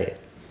feel tight.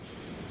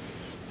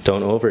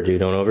 Don't overdo,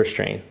 don't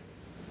overstrain.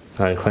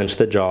 Unclench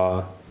the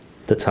jaw,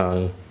 the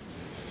tongue.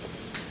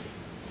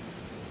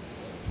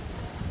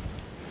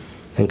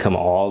 And come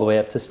all the way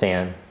up to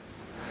stand.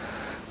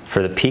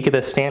 For the peak of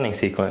this standing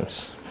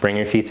sequence, bring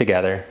your feet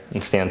together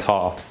and stand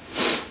tall.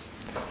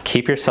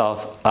 Keep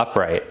yourself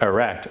upright,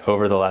 erect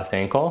over the left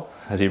ankle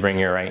as you bring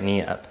your right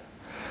knee up.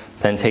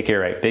 Then take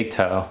your right big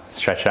toe,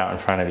 stretch it out in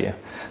front of you.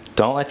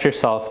 Don't let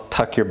yourself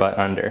tuck your butt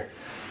under.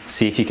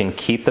 See if you can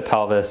keep the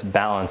pelvis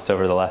balanced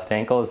over the left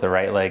ankle as the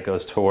right leg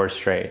goes towards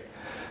straight.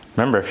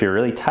 Remember, if you're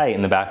really tight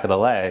in the back of the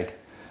leg,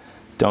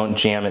 don't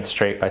jam it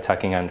straight by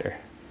tucking under.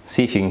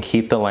 See if you can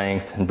keep the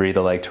length and breathe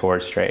the leg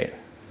towards straight.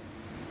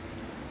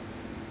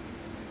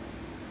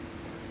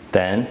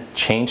 Then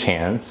change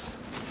hands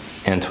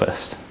and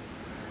twist.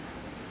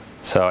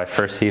 So I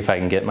first see if I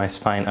can get my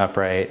spine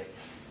upright,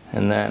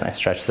 and then I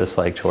stretch this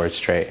leg towards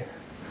straight.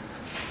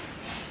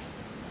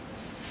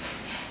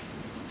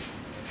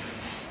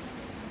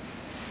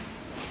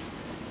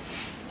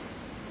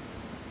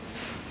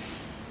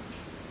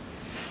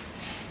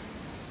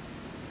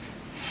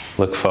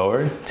 Look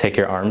forward, take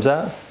your arms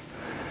out,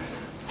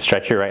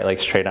 stretch your right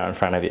leg straight out in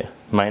front of you.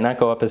 Might not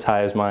go up as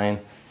high as mine.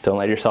 Don't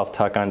let yourself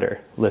tuck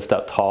under. Lift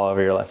up tall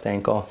over your left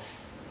ankle.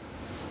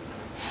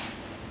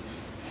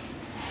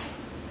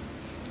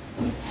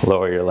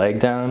 Lower your leg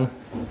down,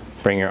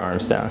 bring your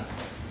arms down.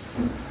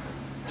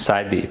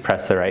 Side B,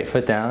 press the right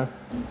foot down,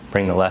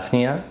 bring the left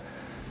knee up,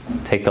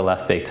 take the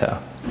left big toe.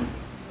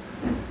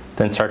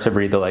 Then start to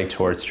breathe the leg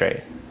towards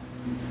straight.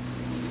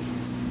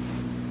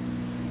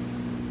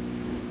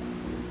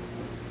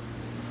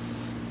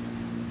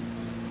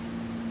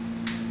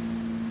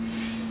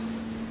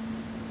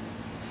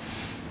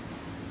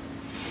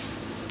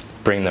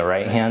 Bring the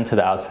right hand to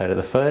the outside of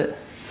the foot.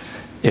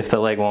 If the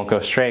leg won't go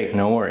straight,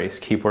 no worries.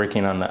 Keep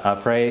working on the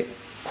upright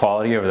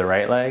quality over the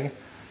right leg.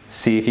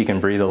 See if you can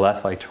breathe the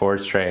left leg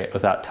towards straight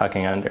without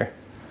tucking under.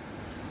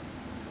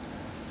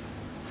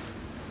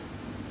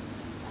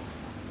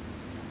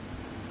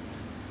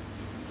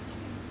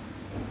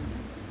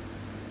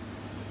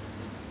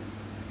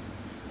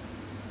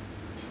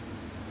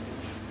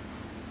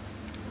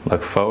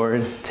 Look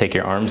forward, take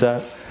your arms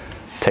up,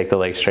 take the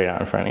leg straight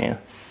out in front of you.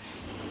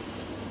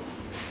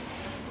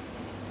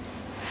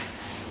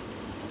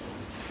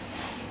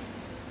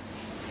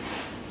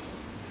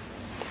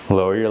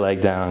 Lower your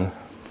leg down,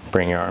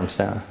 bring your arms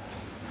down.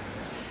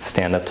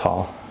 Stand up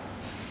tall.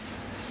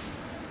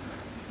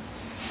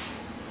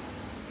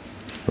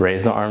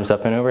 Raise the arms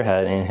up and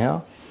overhead,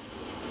 inhale.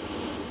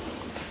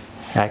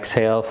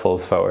 Exhale,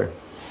 fold forward.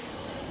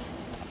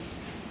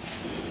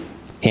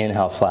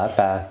 Inhale, flat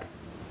back.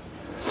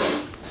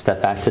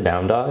 Step back to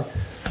down dog.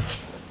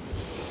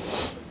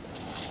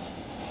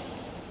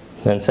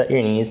 Then set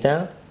your knees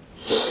down.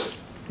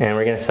 And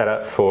we're gonna set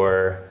up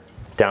for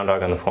down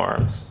dog on the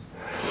forearms.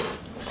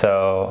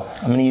 So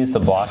I'm going to use the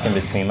block in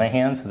between my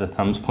hands with the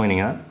thumbs pointing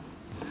up.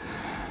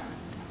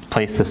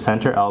 Place the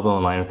center elbow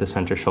in line with the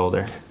center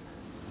shoulder.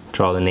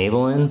 Draw the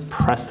navel in,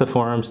 press the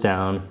forearms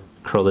down,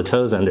 curl the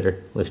toes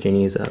under, lift your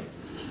knees up.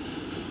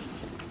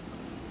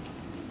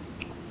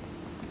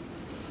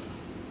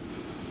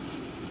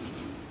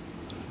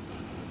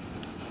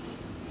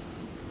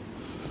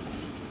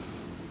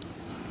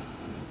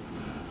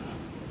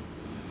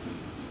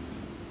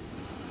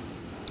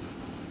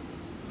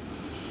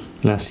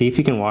 Now see if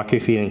you can walk your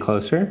feet in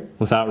closer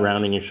without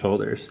rounding your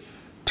shoulders.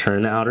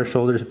 Turn the outer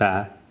shoulders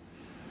back,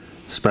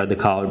 spread the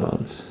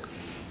collarbones.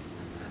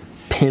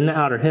 Pin the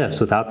outer hips.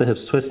 Without the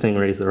hips twisting,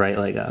 raise the right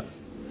leg up.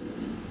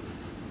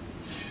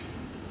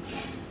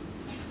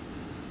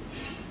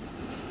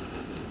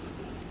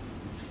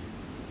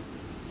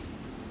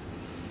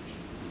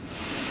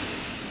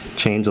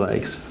 Change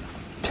legs.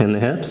 Pin the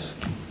hips,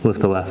 lift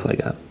the left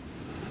leg up.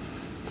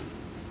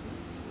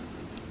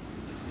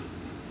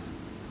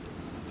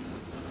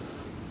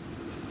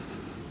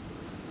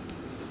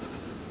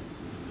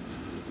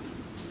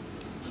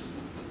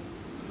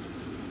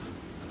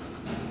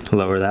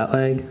 Lower that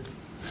leg,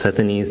 set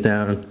the knees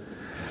down,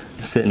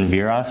 sit in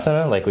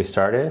virasana like we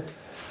started,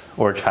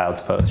 or child's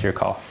pose, your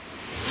call.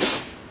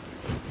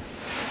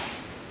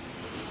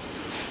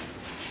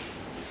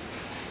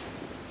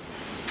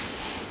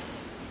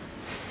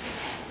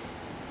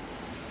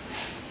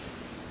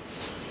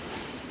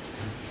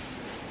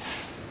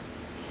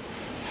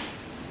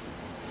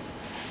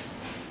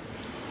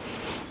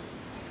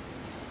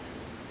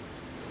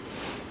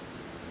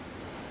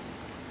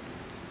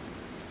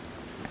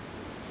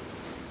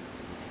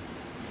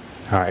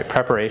 All right,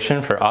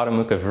 preparation for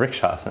Adho Mukha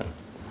Vrikshasana.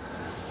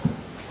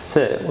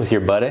 Sit with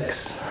your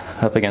buttocks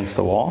up against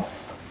the wall.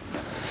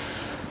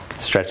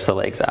 Stretch the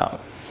legs out.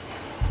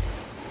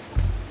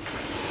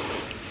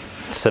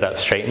 Sit up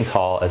straight and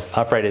tall, as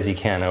upright as you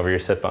can over your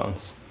sit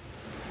bones.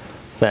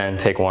 Then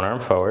take one arm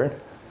forward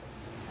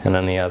and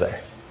then the other.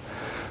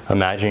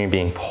 Imagine you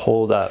being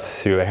pulled up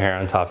through a hair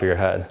on top of your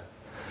head.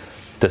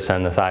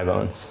 Descend the thigh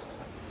bones.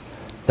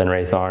 Then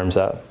raise the arms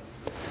up.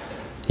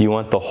 You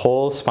want the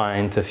whole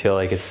spine to feel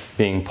like it's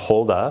being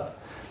pulled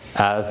up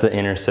as the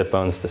inner sit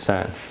bones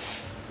descend.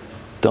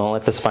 Don't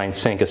let the spine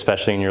sink,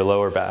 especially in your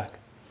lower back.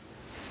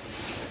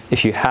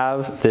 If you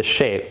have this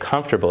shape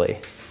comfortably,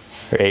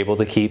 you're able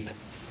to keep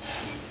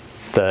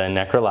the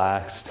neck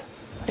relaxed,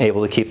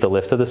 able to keep the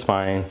lift of the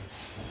spine,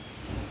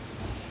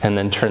 and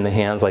then turn the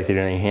hands like you're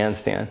doing a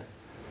handstand.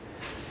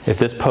 If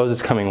this pose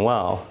is coming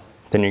well,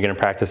 then you're going to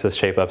practice this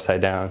shape upside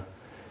down.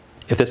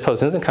 If this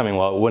pose isn't coming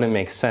well, it wouldn't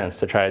make sense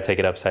to try to take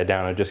it upside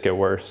down. It would just get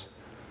worse.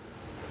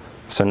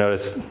 So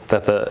notice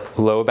that the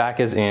low back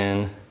is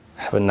in.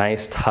 I have a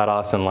nice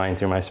Tadasana line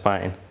through my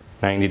spine,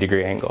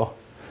 90-degree angle.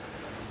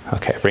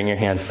 Okay, bring your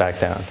hands back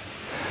down.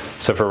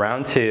 So for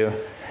round 2, you're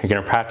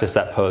going to practice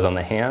that pose on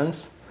the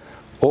hands,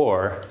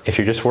 or if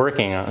you're just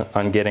working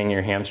on getting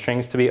your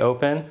hamstrings to be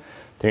open,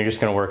 then you're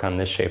just going to work on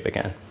this shape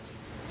again.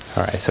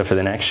 All right, so for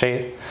the next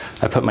shape,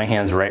 I put my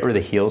hands right where the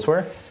heels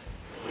were.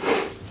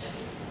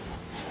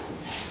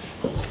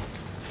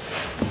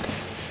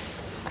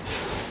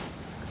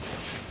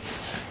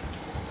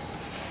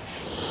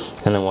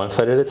 And then one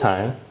foot at a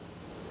time,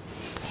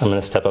 I'm going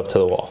to step up to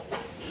the wall.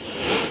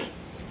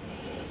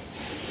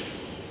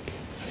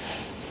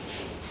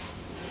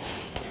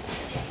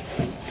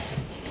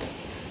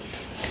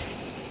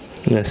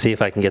 I'm going to see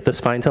if I can get the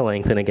spine to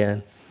lengthen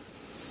again.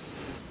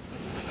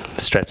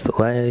 Stretch the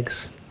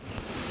legs.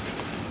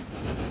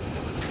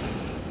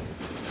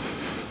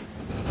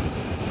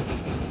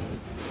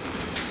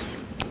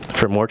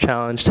 For more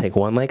challenge, take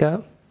one leg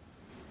up.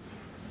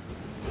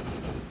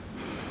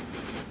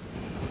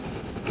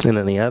 And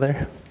then the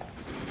other.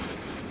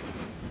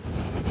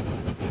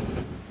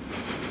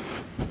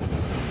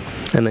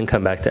 And then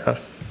come back down.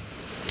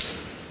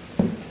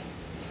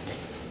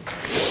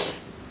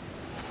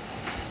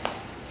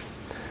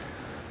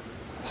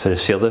 So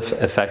just feel the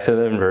effects of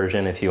the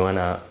inversion if you went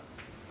up.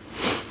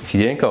 If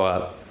you didn't go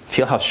up,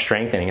 feel how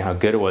strengthening, how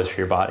good it was for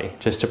your body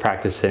just to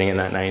practice sitting in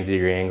that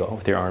 90-degree angle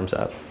with your arms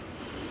up.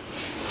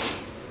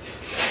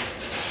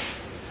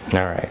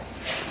 All right.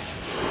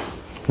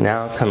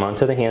 Now come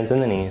onto the hands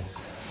and the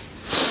knees.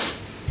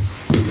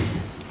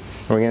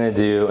 We're going to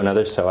do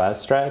another psoas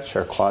stretch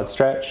or quad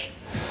stretch.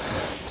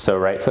 So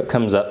right foot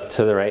comes up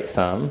to the right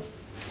thumb.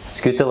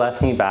 Scoot the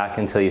left knee back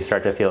until you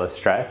start to feel a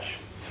stretch.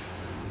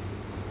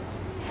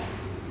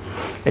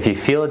 If you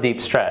feel a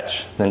deep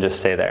stretch, then just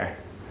stay there.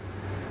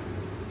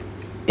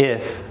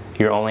 If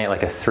you're only at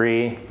like a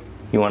 3,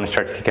 you want to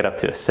start to kick it up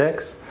to a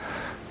 6,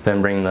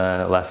 then bring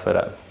the left foot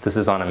up. This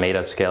is on a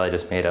made-up scale I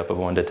just made up of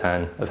 1 to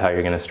 10 of how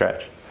you're going to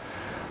stretch.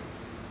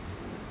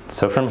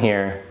 So from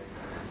here,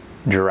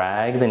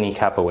 drag the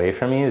kneecap away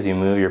from you as you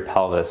move your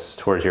pelvis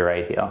towards your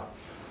right heel.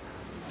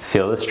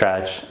 Feel the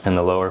stretch in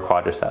the lower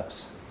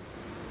quadriceps.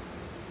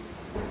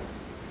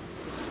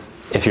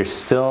 If you're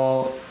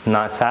still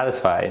not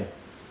satisfied,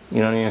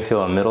 you don't even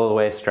feel a middle of the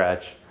way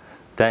stretch,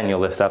 then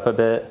you'll lift up a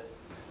bit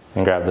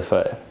and grab the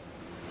foot.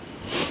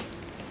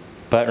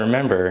 But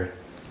remember,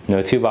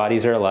 no two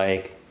bodies are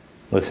alike.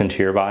 Listen to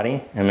your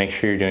body and make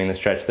sure you're doing the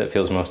stretch that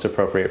feels most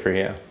appropriate for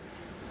you.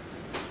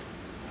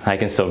 I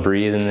can still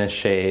breathe in this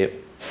shape.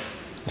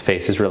 The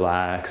face is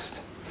relaxed.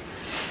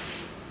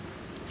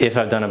 If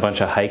I've done a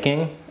bunch of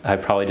hiking,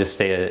 I'd probably just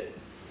stay at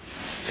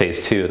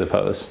phase 2 of the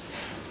pose.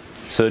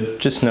 So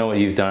just know what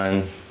you've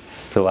done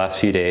for the last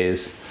few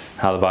days,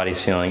 how the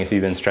body's feeling, if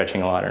you've been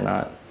stretching a lot or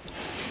not.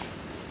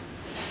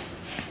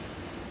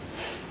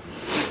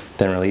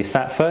 Then release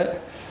that foot,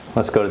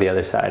 Let's go to the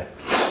other side.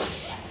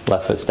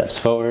 Left foot steps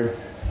forward,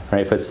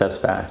 right foot steps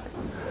back.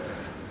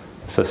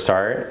 So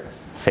start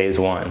phase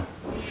 1.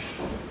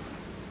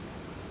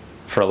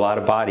 For a lot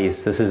of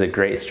bodies, this is a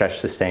great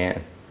stretch to stay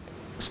in,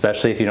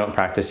 especially if you don't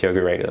practice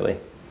yoga regularly.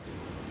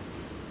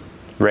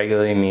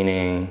 Regularly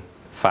meaning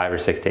 5 or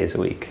 6 days a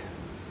week.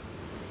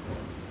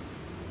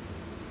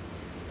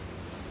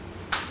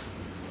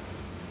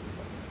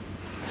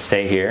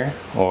 Stay here,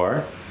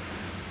 or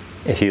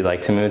if you'd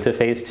like to move to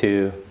phase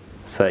 2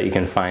 so that you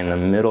can find the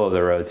middle of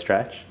the road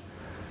stretch,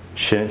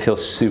 shouldn't feel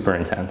super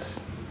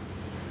intense.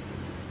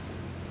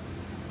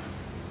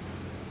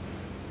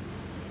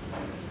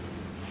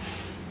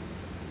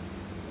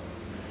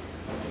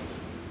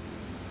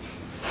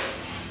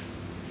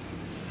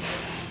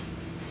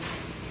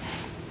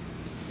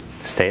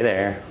 Stay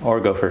there, or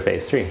go for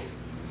phase 3.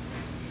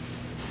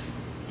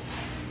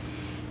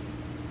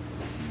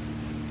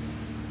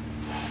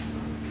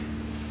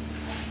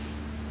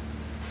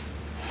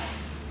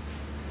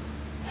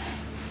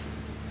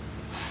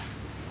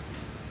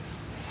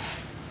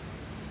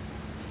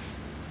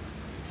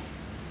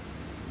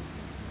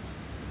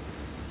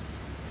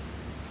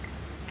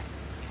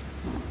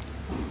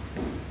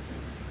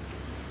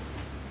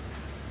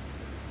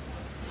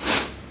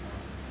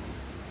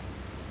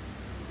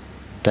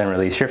 Then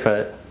release your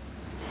foot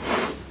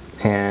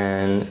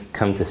and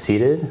come to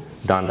seated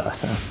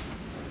Dandasana.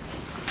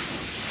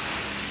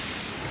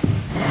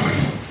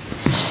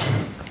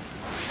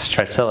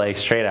 Stretch the legs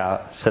straight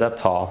out, sit up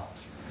tall,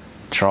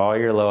 draw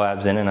your low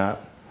abs in and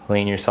up,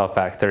 lean yourself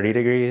back 30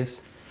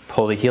 degrees,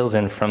 pull the heels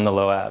in from the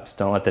low abs,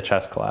 don't let the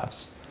chest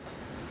collapse.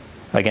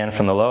 Again,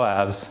 from the low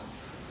abs,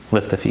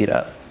 lift the feet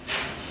up.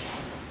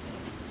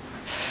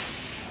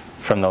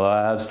 From the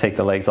low abs, take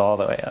the legs all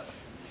the way up.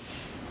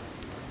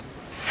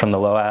 From the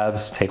low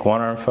abs, take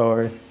one arm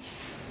forward,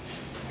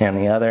 and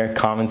the other.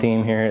 Common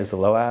theme here is the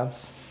low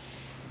abs.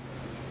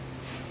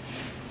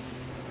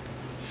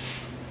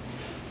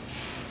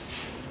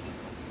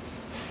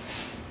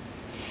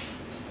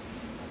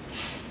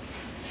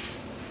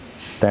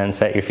 Then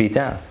set your feet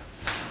down.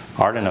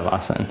 Ardha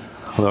Navasana.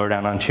 Lower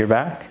down onto your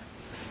back.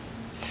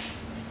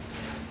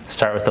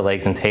 Start with the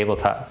legs in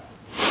tabletop.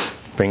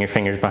 Bring your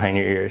fingers behind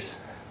your ears.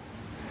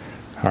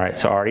 All right,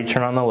 so already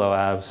turn on the low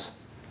abs.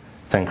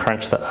 Then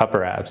crunch the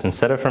upper abs.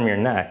 Instead of from your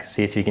neck,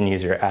 see if you can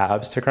use your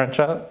abs to crunch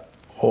up.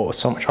 Oh,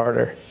 so much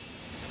harder.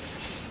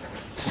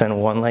 Send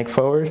one leg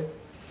forward.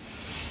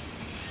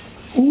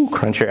 Ooh,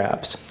 crunch your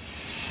abs.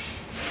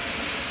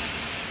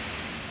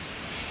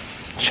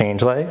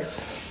 Change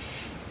legs.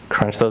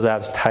 Crunch those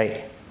abs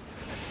tight.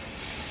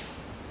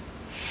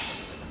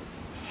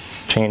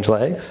 Change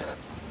legs.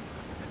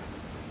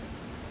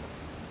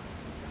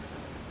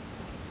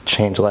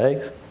 Change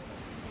legs.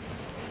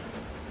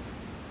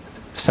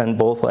 Send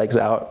both legs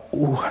out.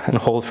 Ooh, and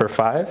hold for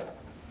 5.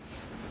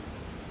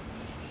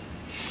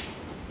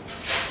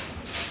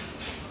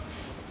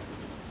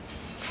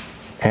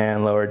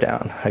 And lower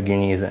down, hug your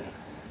knees in.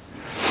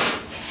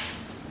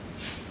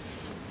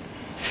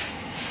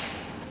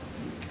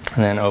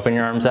 And then open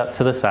your arms up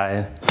to the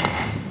side.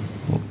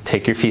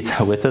 Take your feet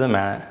the width of the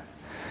mat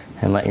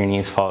and let your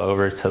knees fall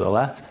over to the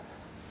left.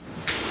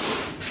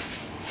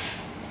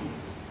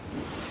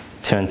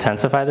 To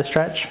intensify the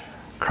stretch,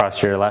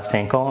 cross your left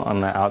ankle on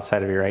the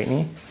outside of your right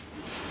knee.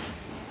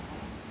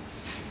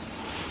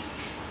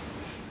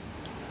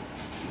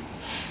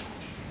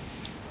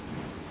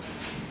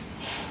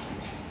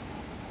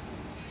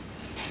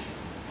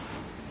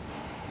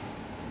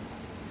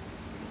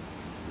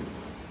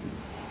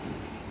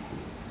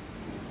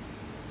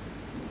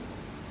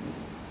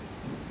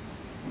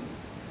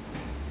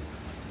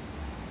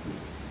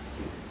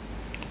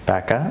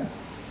 Back up.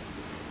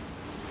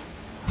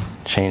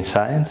 Change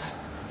sides.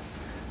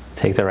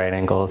 Take the right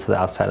ankle to the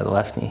outside of the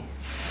left knee.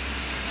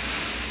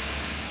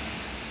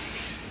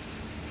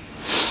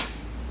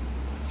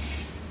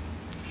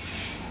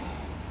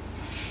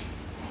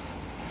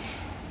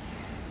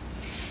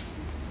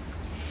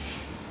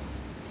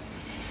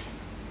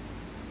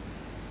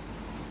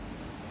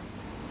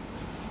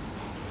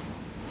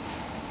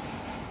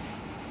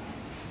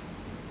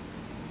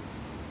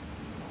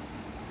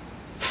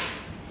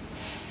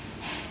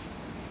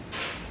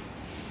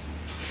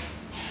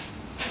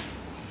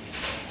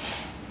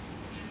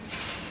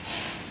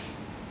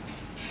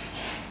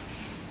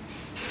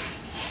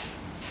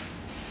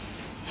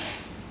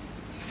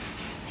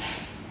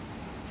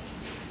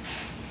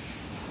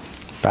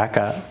 Back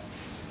up.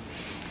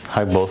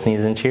 Hug both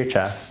knees into your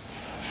chest.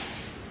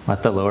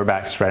 Let the lower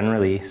back spread and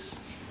release.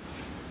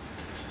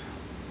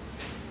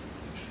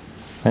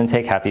 Then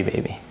take happy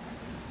baby.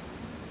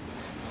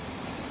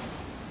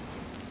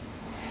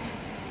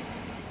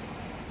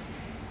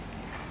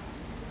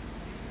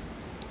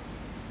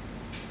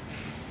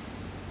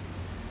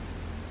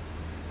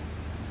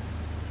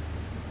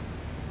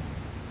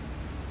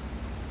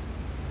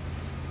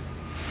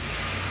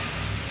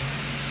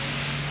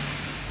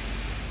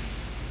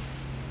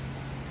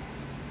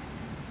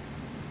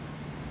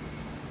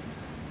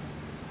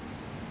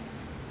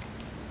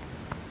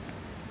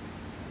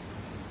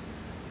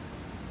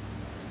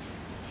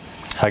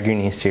 Hug your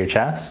knees to your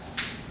chest.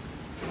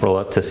 Roll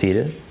up to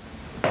seated.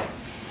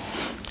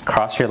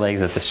 Cross your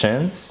legs at the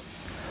shins.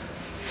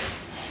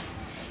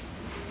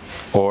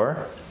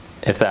 Or,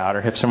 if the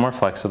outer hips are more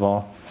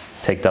flexible,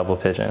 take double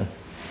pigeon.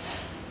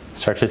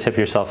 Start to tip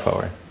yourself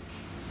forward.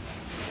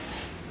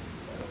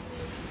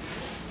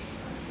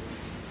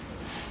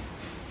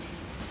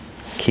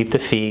 Keep the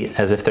feet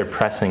as if they're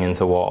pressing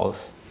into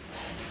walls.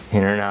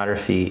 Inner and outer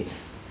feet,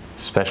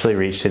 especially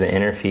reach to the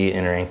inner feet,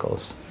 inner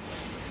ankles.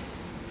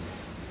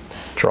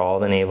 Draw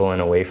the navel in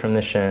away from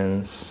the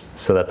shins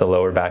so that the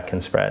lower back can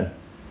spread.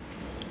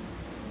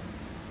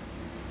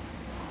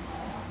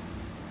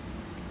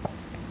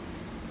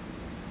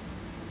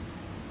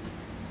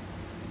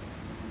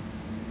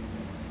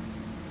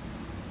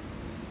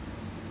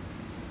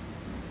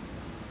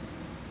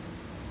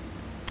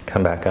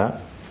 Come back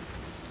up.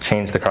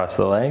 Change the cross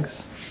of the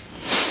legs.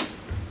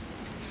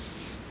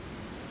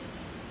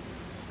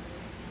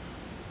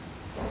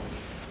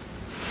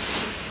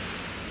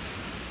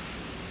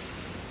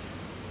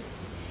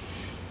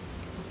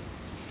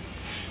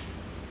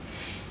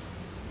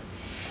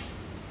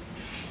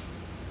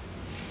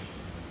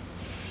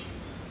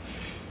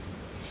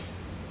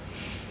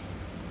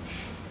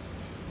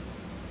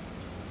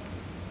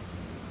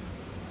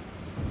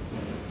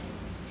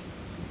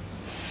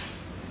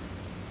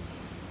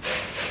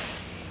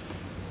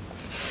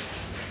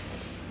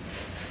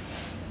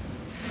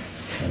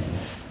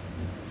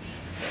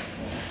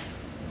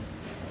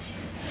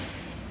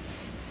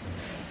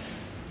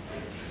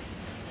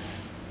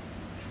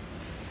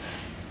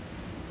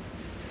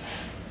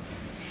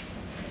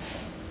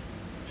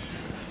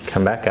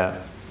 Come back up.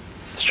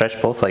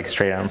 Stretch both legs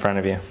straight out in front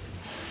of you.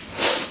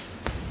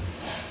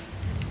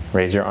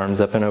 Raise your arms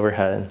up and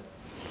overhead.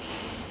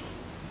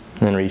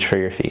 And reach for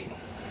your feet.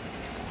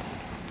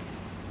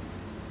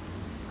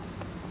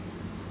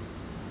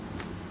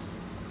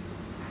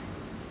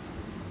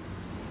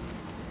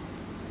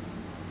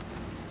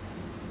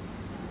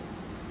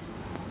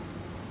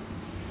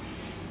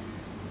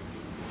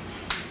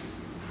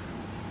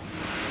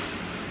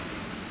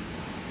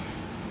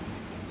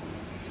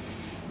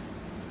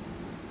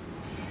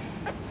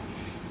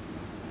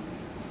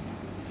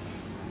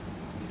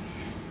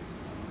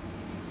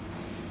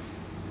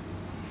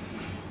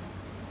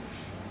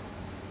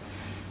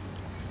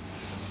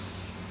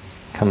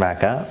 Come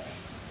back up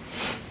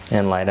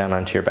and lie down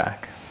onto your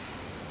back.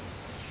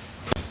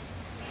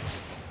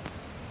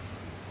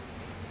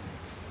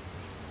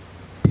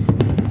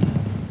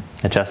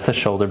 Adjust the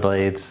shoulder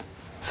blades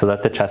so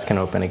that the chest can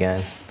open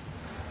again.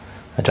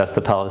 Adjust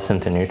the pelvis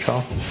into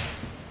neutral.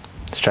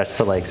 Stretch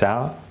the legs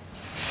out.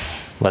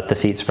 Let the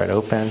feet spread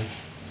open.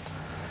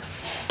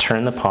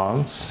 Turn the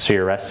palms so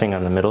you're resting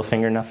on the middle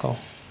finger knuckle.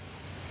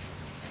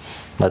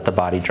 Let the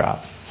body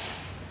drop.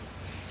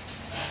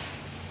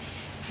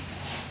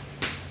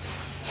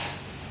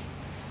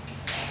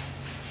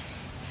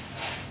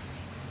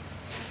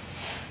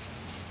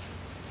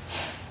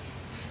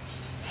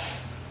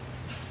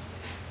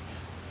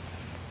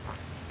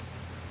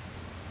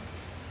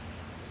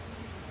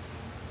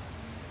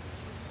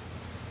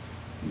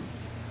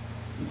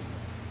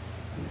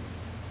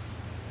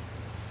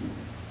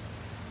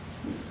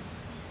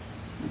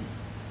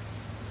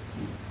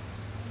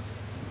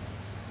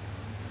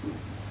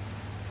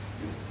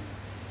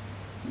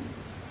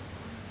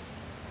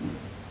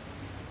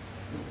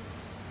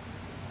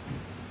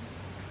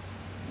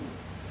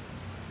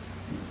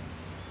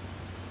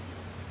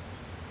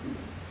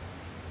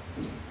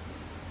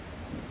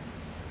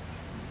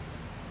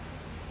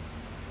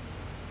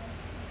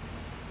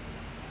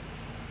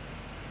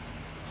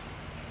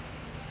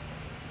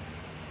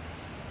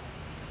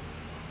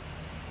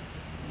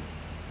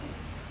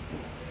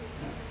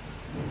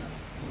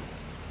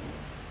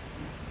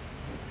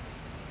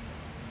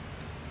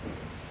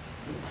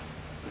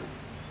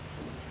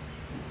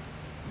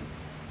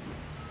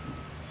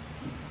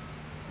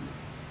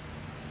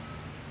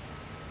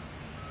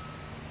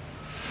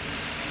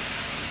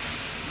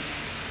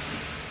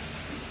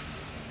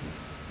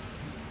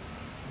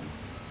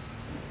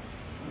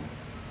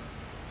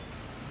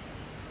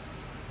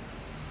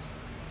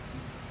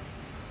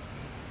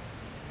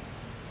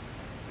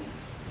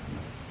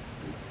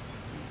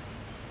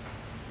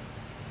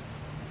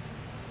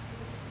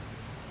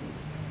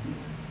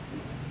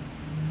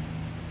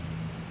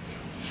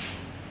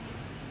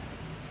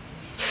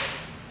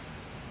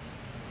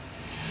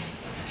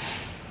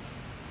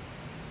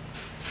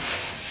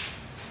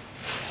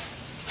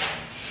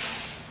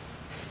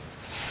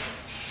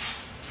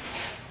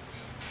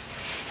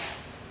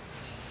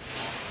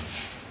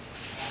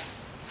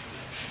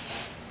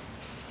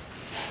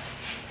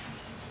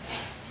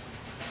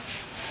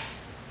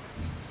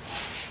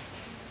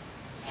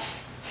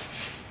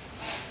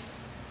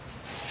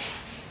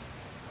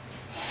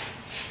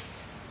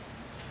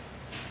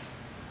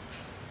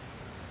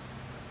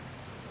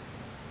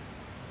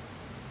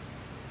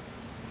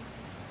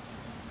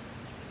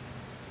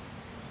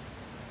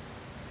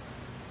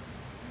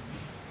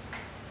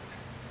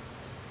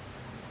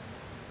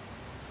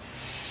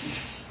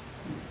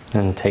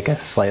 And take a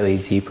slightly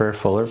deeper,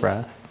 fuller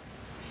breath.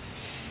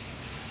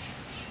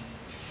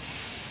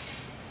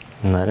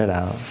 And let it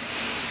out.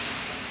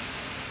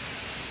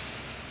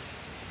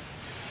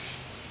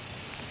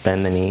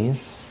 Bend the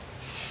knees.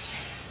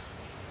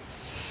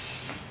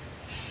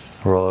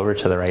 Roll over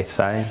to the right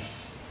side.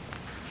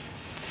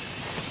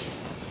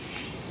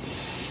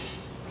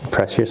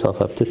 Press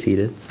yourself up to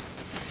seated.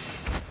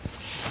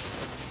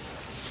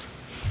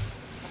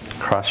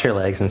 Cross your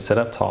legs and sit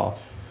up tall.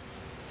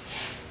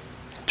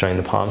 Join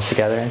the palms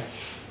together.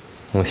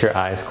 And with your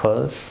eyes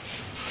closed,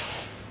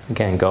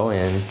 again, go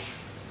in.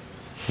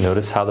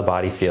 Notice how the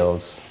body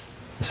feels,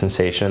 the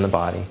sensation in the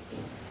body.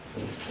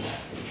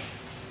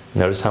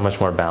 Notice how much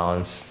more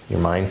balanced your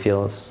mind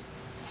feels.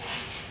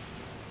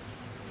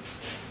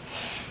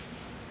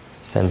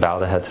 Then bow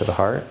the head to the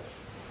heart,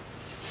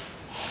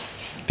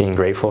 being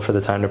grateful for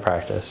the time to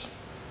practice.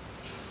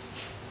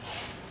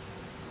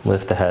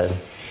 Lift the head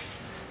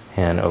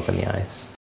and open the eyes.